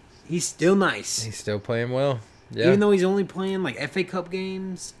good. He's still nice. He's still playing well. Yeah. Even though he's only playing like FA Cup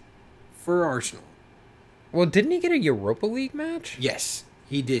games for Arsenal. Well, didn't he get a Europa League match? Yes,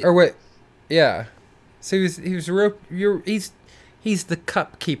 he did. Or what? Yeah. So he's the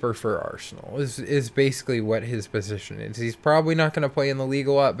cup keeper for Arsenal. Is basically what his position is. He's probably not going to play in the league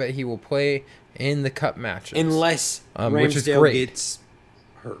a lot, but he will play in the cup matches. Unless which is Ramsdale great. gets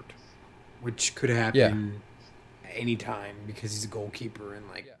hurt, which could happen any time because he's a goalkeeper and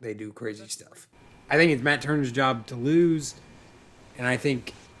like they do crazy stuff. I think it's Matt Turner's job to lose, and I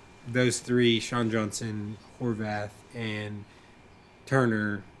think those three, Sean Johnson, Horvath, and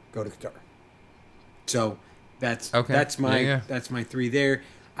Turner, go to Qatar. So that's Okay. that's my Yeah. that's my three there.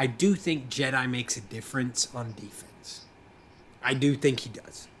 I do think Jedi makes a difference on defense. I do think he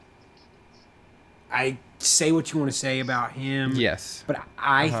does. I say what you want to say about him. Yes. But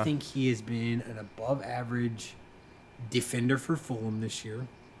I think he has been an above average defender for Fulham this year.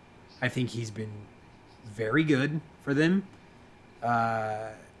 I think he's been very good for them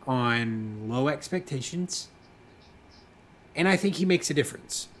on low expectations. And I think he makes a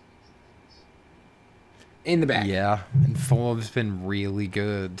difference in the back. Yeah. And Fulham's been really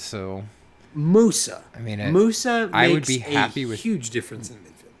good, so Musa. I mean, Musa makes I would be happy a with- huge difference in the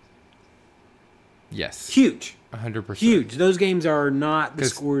midfield. yes. Huge. 100%. Huge. Those games are not the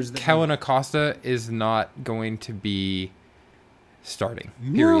Because scores that Kellen Acosta is not going to be starting.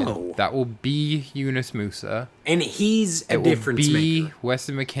 Period. No. That will be Yunus Musa. and he's a It will difference be maker.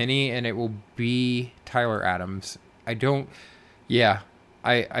 Weston McKennie, and it will be Tyler Adams.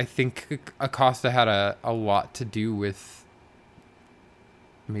 I think Acosta had a lot to do with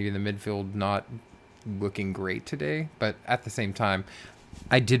maybe the midfield not looking great today, but at the same time,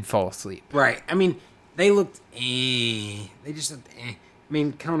 I did fall asleep. Right. I mean, they looked They just looked I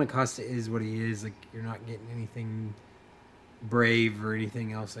mean, Kellen Acosta is what he is. Like, you're not getting anything brave or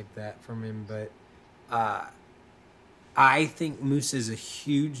anything else like that from him. But I think Musa is a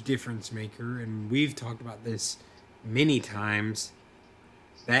huge difference maker. And we've talked about this many times.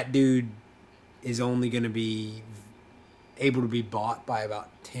 That dude is only going to be able to be bought by about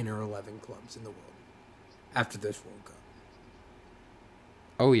 10 or 11 clubs in the world after this World Cup.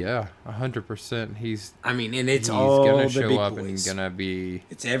 Oh yeah, 100%. He's I mean, and it's he's all gonna the show big up boys. and gonna be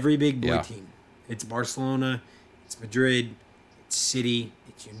It's every big boy Yeah. team. It's Barcelona, it's Madrid, it's City,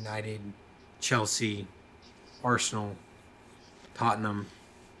 it's United, Chelsea, Arsenal, Tottenham,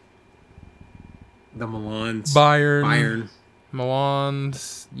 the Milans, Bayern,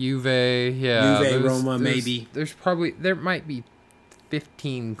 Milan's, Juve, yeah, Juve, Roma, maybe. There might be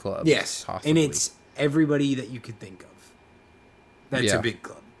 15 clubs. Yes, possibly. and it's everybody that you could think of. That's Yeah. a big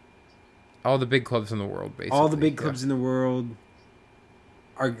club. all the big clubs in the world, basically. All the big yeah. clubs in the world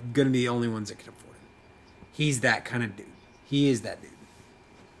are going to be the only ones that can afford him. He's that kind of dude. He is that dude.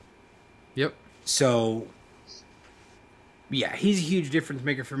 Yep. So, yeah, he's a huge difference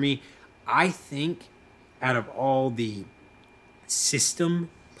maker for me. I think out of all the system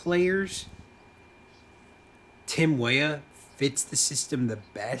players, Tim Weah fits the system the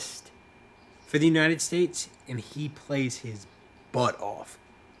best for the United States, and he plays his butt off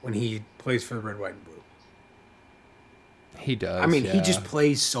when he plays for the Red, White, and Blue. He does. I mean, he yeah. just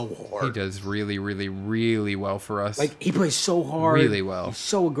plays so hard. He does really, really, really well for us. Like, he plays so hard. Really well. He's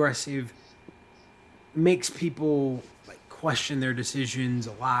so aggressive. Makes people, like, question their decisions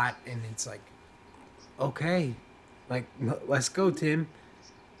a lot. And it's like, okay. Like, let's go, Tim.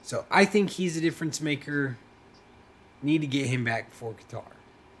 So, I think he's a difference maker. Need to get him back before Qatar.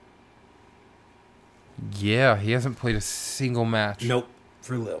 yeah, he hasn't played a single match. Nope.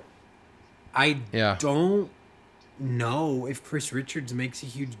 For Lille. I Yeah. don't know if Chris Richards makes a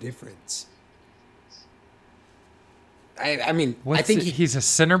huge difference. I mean, I think he's a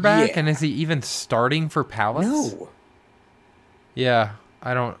center back, Yeah. and is he even starting for Palace? No. Yeah,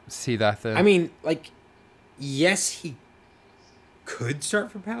 I don't see that then. I mean, like, yes, he could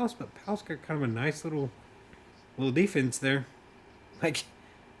start for Palace, but Palace got kind of a nice little defense there. Like,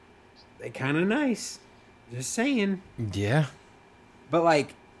 they kind of nice. Just saying. yeah. But,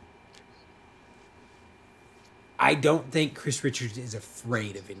 like, I don't think Chris Richards is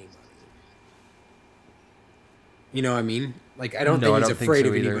afraid of anybody. You know what I mean? Like, I don't think he's afraid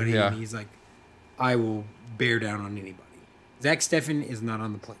of anybody. Yeah. And he's like, I will bear down on anybody. Zach Steffen is not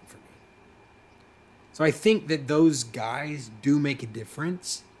on the plane for me. So I think that those guys do make a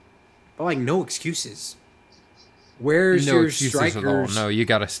difference. But, like, no excuses. Where's No your excuses at all. strikers? No, you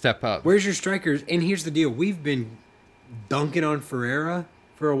got to step up. Where's your strikers? And here's the deal. We've been dunking on Ferreira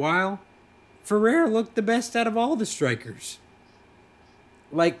for a while. Ferreira looked the best out of all the strikers.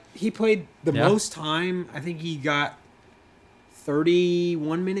 Like, he played the most time. I think he got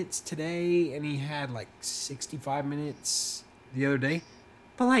 31 minutes today, and he had, like, 65 minutes the other day.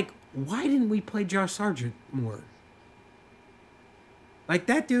 But, like, why didn't we play Josh Sargent more? Like,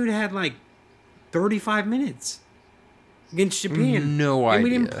 that dude had, like, 35 minutes against Japan. No idea. And we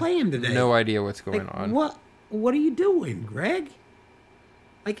didn't play him today. No idea what's going Like, on. What are you doing, Greg?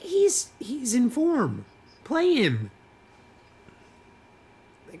 Like, he's in form. Play him.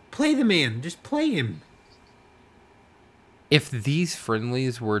 Like, play the man. Just play him. If these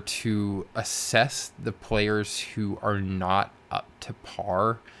friendlies were to assess the players who are not up to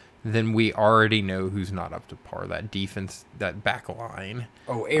par, then we already know who's not up to par. That defense, that back line.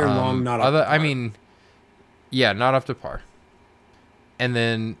 Oh, Aaron Long not up to par. I mean, yeah, not up to par. And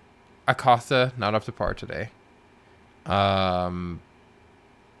then Acosta, not up to par today.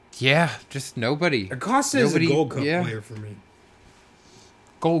 Yeah, just nobody. Acosta is a Gold Cup player for me.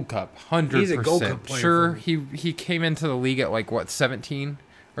 Gold Cup, 100%. He's a Gold Cup player. Sure, he came into the league at like what 17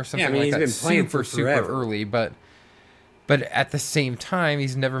 or something like he's that. been playing for forever. Super early, but at the same time,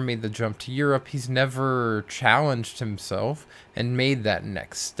 he's never made the jump to Europe. He's never challenged himself and made that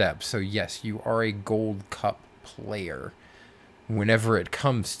next step. So yes, you are a Gold Cup player. Whenever it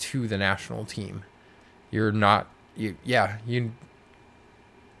comes to the national team, you're not.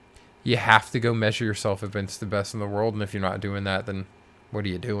 You have to go measure yourself against the best in the world, and if you're not doing that, then what are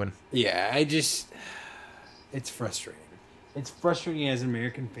you doing? Yeah, it's frustrating. It's frustrating as an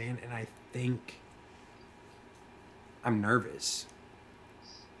American fan, and I think I'm nervous.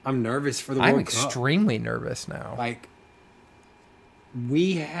 I'm nervous for the World Cup. I'm extremely nervous now. Like,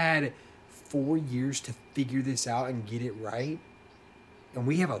 we had 4 years to figure this out and get it right, and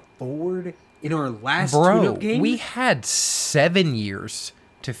we have a forward in our last tune-up game. We had 7 years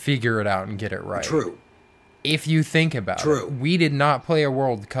to figure it out and get it right. True. If you think about it, we did not play a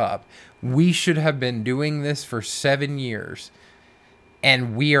World Cup. We should have been doing this for 7 years.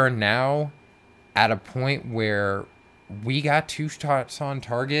 And we are now at a point where we got 2 shots on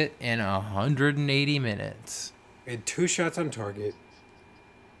target in 180 minutes. We had 2 shots on target.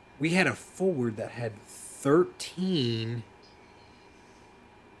 We had a forward that had 13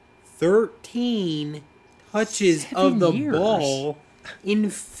 touches of the ball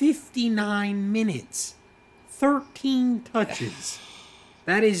in 59 minutes. 13 touches.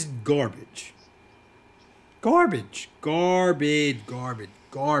 That is garbage. Garbage. Garbage. Garbage.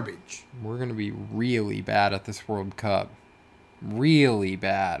 Garbage. We're going to be really bad at this World Cup. Really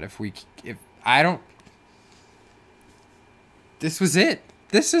bad. If I don't... This was it.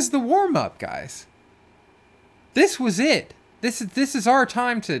 This is the warm-up, guys. This was it. This is our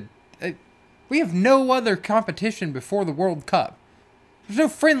time to... we have no other competition before the World Cup. There's no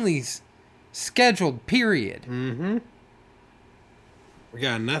friendlies scheduled, period. Mm-hmm. We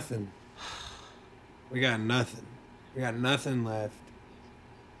got nothing. We got nothing. We got nothing left.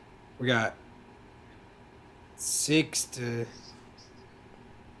 We got 6 to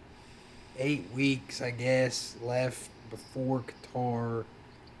 8 weeks, I guess, left before Qatar.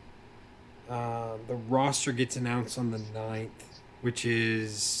 The roster gets announced on the 9th, which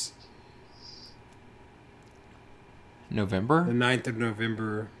is... November? The 9th of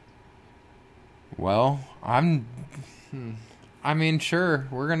November. Well, sure,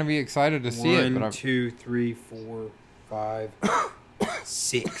 we're going to be excited to see it. 1, 2, 3, 4, 5,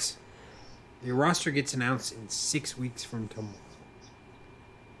 6. The roster gets announced in 6 weeks from tomorrow.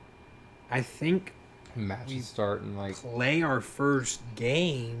 I think matches start in like... play our first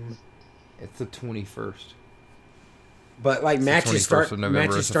game. It's the 21st. But like matches start the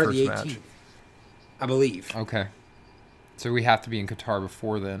 18th. Match. I believe. Okay. So we have to be in Qatar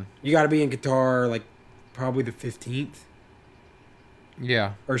before then. You got to be in Qatar like probably the 15th.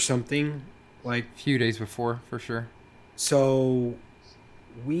 Yeah. Or something. Like a few days before, for sure. So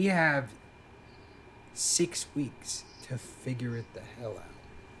we have 6 weeks to figure it the hell out.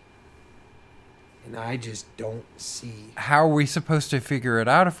 And I just don't see... How are we supposed to figure it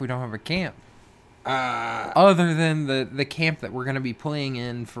out if we don't have a camp? Other than the camp that we're going to be playing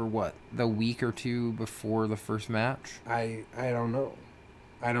in for, what, the week or two before the first match? I don't know.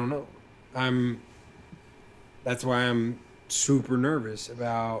 I don't know. That's why I'm super nervous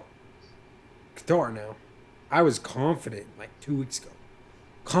about Qatar now. I was confident like 2 weeks ago,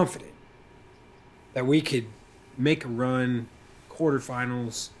 confident that we could make a run,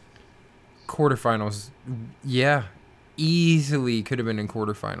 quarterfinals. Quarterfinals, yeah, easily could have been in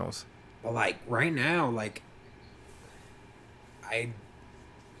quarterfinals. But like right now, like I,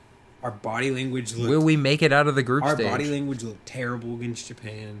 our body language looked. Will we make it out of the group Our stage? body language looked terrible against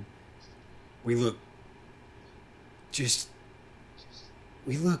Japan. We looked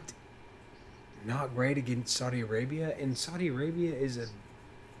not great against Saudi Arabia, and Saudi Arabia is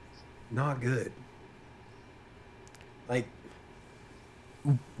not good. Like,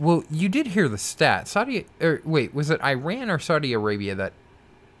 Well, you did hear the stat. Was it Iran or Saudi Arabia that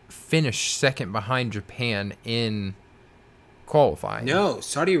finished second behind Japan in qualifying? no,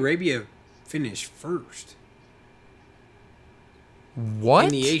 Saudi Arabia finished first What?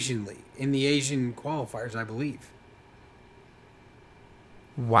 in the Asian League, in the Asian qualifiers, I believe.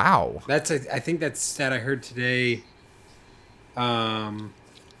 Wow. I think that's the stat I heard today.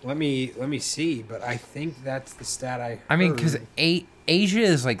 Let me see, but I think that's the stat I heard. I mean, because Asia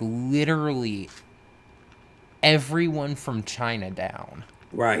is like literally everyone from China down.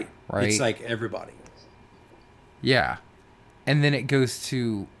 right, Right. it's like everybody. Yeah. And then it goes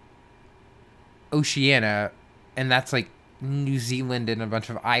to Oceania, and that's like New Zealand and a bunch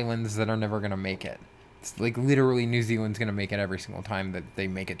of islands that are never going to make it. It's like literally New Zealand's going to make it every single time that they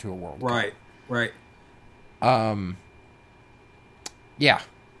make it to a World Cup. Right. Yeah.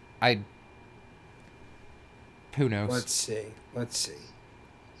 Who knows? Let's see.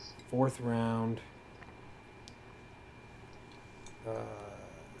 Fourth round.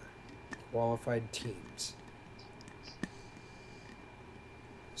 Qualified teams.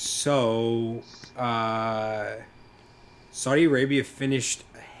 So, Saudi Arabia finished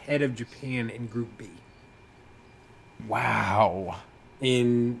ahead of Japan in Group B Wow.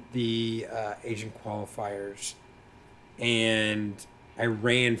 in the Asian qualifiers, and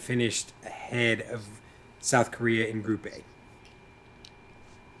Iran finished ahead of South Korea in Group A.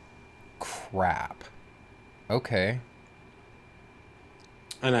 Crap. Okay.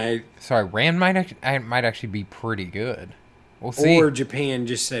 And So Iran might actually be pretty good. We'll see. or Japan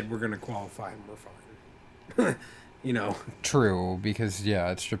just said we're going to qualify and we're fine. You know, True, because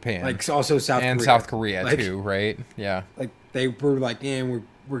yeah, it's Japan. like also South and Korea. South Korea Like- too, right? Yeah. Like they were like, yeah,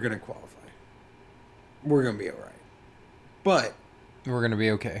 we're going to qualify. We're going to be all right. But We're gonna be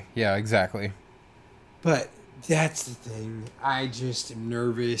okay. Yeah, exactly. that's the thing. I just am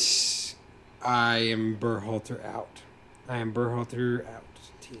nervous. I am Berhalter out.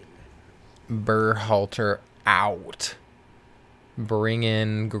 Team. Berhalter out. Bring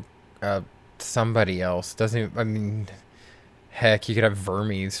in somebody else. Heck, you could have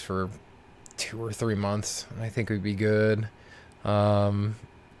Vermes for 2 or 3 months, and I think we'd be good.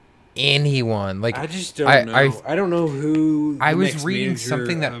 Anyone like I just don't know. I don't know who. I the was next reading manager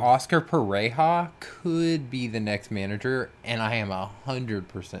something that of- Oscar Pereja could be the next manager, and I am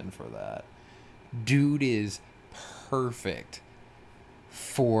 100% for that. Dude is perfect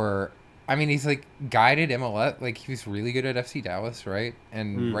for. I mean, he's like guided MLS. Like he was really good at FC Dallas, right?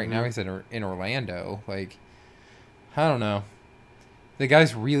 And right now he's in Orlando. Like, I don't know. The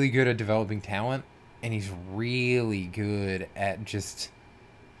guy's really good at developing talent, and he's really good at just.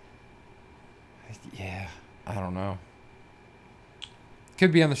 Yeah, I don't know.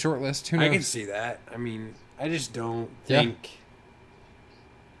 Could be on the short list. Who knows? I can see that. I mean, I just don't Yeah. think.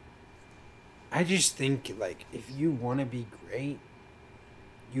 I just think like if you want to be great,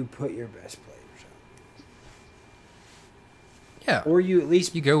 you put your best players out, Yeah. or you at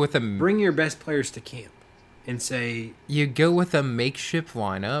least You go with a bring your best players to camp, and say, you go with a makeshift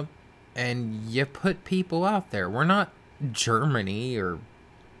lineup, and you put people out there. We're not Germany or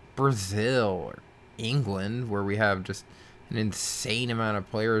Brazil or England where we have just an insane amount of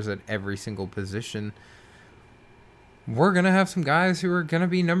players at every single position. We're gonna have some guys who are gonna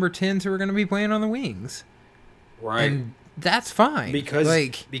be number 10s who are gonna be playing on the wings, right, and that's fine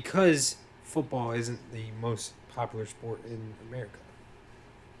because football isn't the most popular sport in America.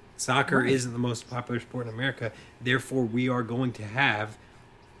 Soccer Right. isn't the most popular sport in America. Therefore, we are going to have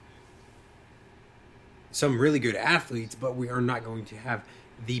some really good athletes, but we are not going to have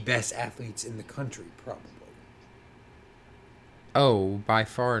the best athletes in the country, probably. Oh, by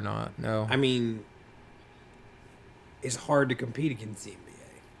far not. No. I mean, it's hard to compete against the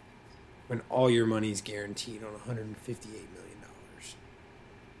NBA when all your money is guaranteed on $158 million.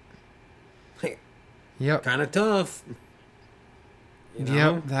 Like, Yep. kind of tough. You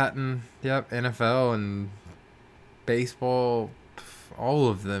know? Yep, that and NFL and baseball, all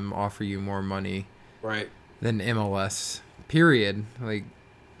of them offer you more money. Right. than MLS. Period. Like,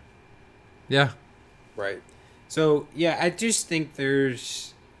 yeah. Right. So, yeah, I just think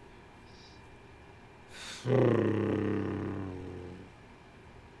there's...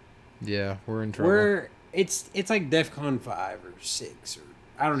 Yeah, we're in trouble. It's like DEFCON 5 or 6 or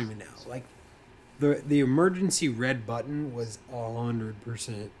I don't even know. Like the emergency red button was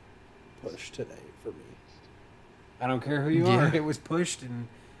 100% pushed today for me. I don't care who you are. It was pushed and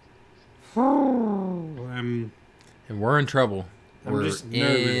and we're in trouble. We're just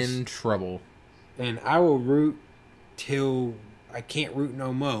nervous. in trouble. And I will root till I can't root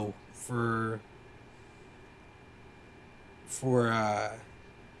no mo for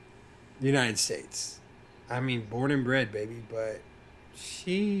the United States. I mean, born and bred, baby, but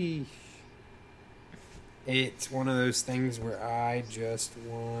sheesh. It's one of those things where I just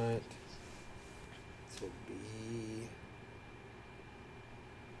want to be...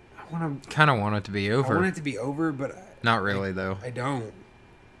 Kind of want it to be over. I want it to be over, but... Not really, though. I don't.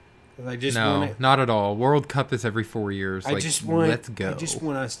 Because I just no, want it... not at all. World Cup is every 4 years. Let's go. I just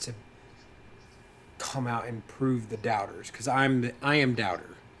want us to come out and prove the doubters. Because I am doubter.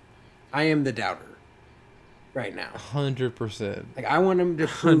 I am the doubter. Right now, 100%. Like I want them to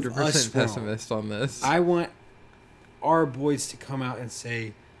prove 100% us pessimist wrong. on this. I want our boys to come out and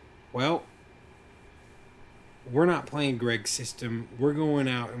say, "Well, we're not playing Greg's system. We're going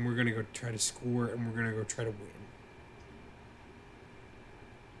out and we're going to go try to score and we're going to go try to win."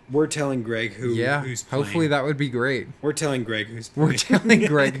 We're telling Greg who's playing. Hopefully that would be great. We're telling Greg who's playing. We're telling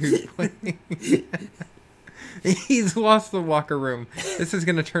Greg who's playing. He's lost the locker room. This is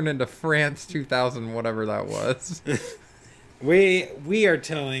going to turn into France 2000, whatever that was. We are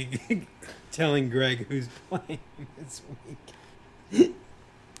telling Greg who's playing this week.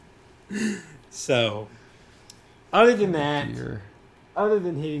 So, other than that, other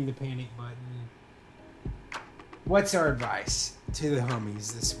than hitting the panic button, what's our advice to the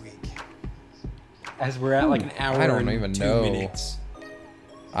homies this week? As we're at like an hour I don't and even 2 know. minutes.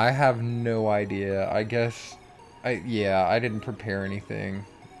 I have no idea. I guess... I didn't prepare anything.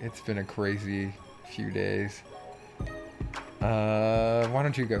 It's been a crazy few days. Why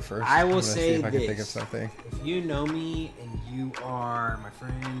don't you go first? I will say see if I this. can think of something. If you know me and you are my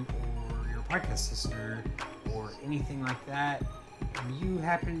friend or your podcast listener or anything like that, and you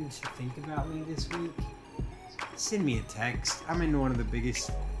happen to think about me this week, send me a text. I'm in one of the biggest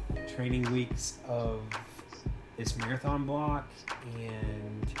training weeks of this marathon block,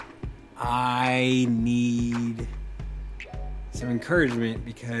 and I need some encouragement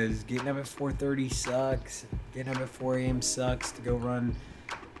because getting up at 4:30 sucks. Getting up at 4 a.m. sucks to go run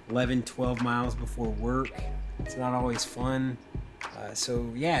 11, 12 miles before work. It's not always fun.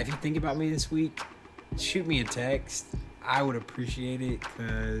 So, yeah, if you think about me this week, shoot me a text. I would appreciate it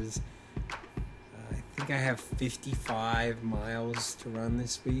because I think I have 55 miles to run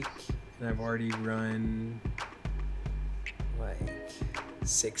this week. And I've already run like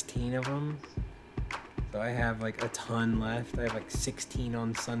 16 of them. So I have like a ton left. I have like 16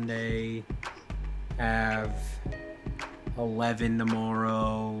 on Sunday. I have 11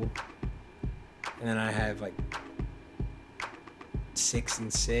 tomorrow. And then I have like 6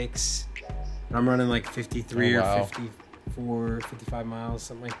 and 6. And I'm running like 53 or 54, 55 miles,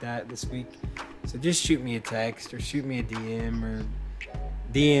 something like that this week. So just shoot me a text or shoot me a DM or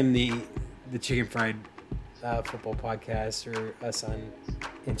DM the Chicken Fried Football Podcast or us on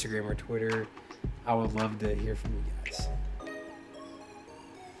Instagram or Twitter. I would love to hear from you guys.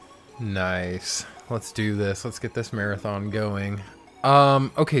 Nice. Let's do this. Let's get this marathon going.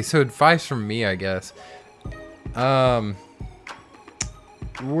 Okay, so advice from me, I guess. I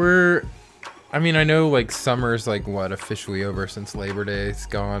know like summer's like officially over since Labor Day's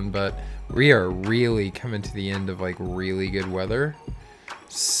gone, but we are really coming to the end of like really good weather.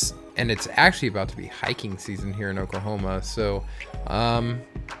 And it's actually about to be hiking season here in Oklahoma. So,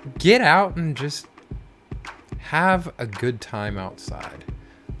 get out and just have a good time outside.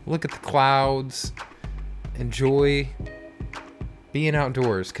 Look at the clouds. Enjoy being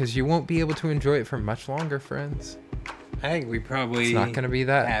outdoors because you won't be able to enjoy it for much longer, friends. I think we probably it's not going to be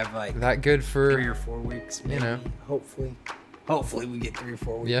that have like that good for 3 or 4 weeks. Maybe. Hopefully we get 3 or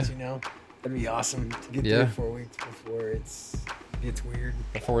 4 weeks. Yeah. You know, that'd be awesome to get 3 or 4 weeks before it's weird.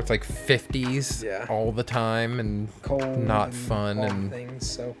 Before it's like 50s all the time and cold, not and fun and things.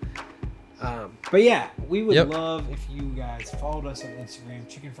 So, but yeah, we would love if you guys followed us on Instagram,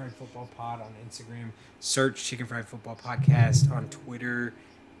 Chicken Fried Football Pod on Instagram. Search Chicken Fried Football Podcast on Twitter,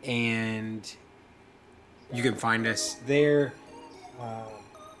 and you can find us there.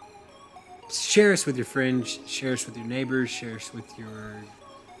 Share us with your friends. Share us with your neighbors. Share us with your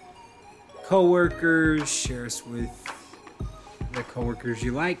coworkers. Share us with the coworkers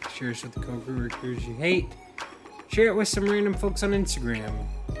you like. Share us with the coworkers you hate. Share it with some random folks on Instagram.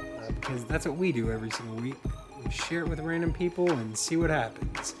 Because that's what we do every single week. We share it with random people and see what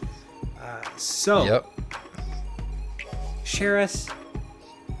happens. Yep. Share us.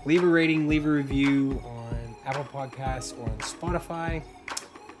 Leave a rating, leave a review on Apple Podcasts or on Spotify.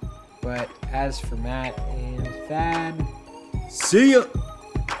 But as for Matt and Thad, see ya!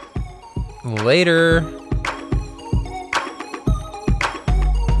 Later.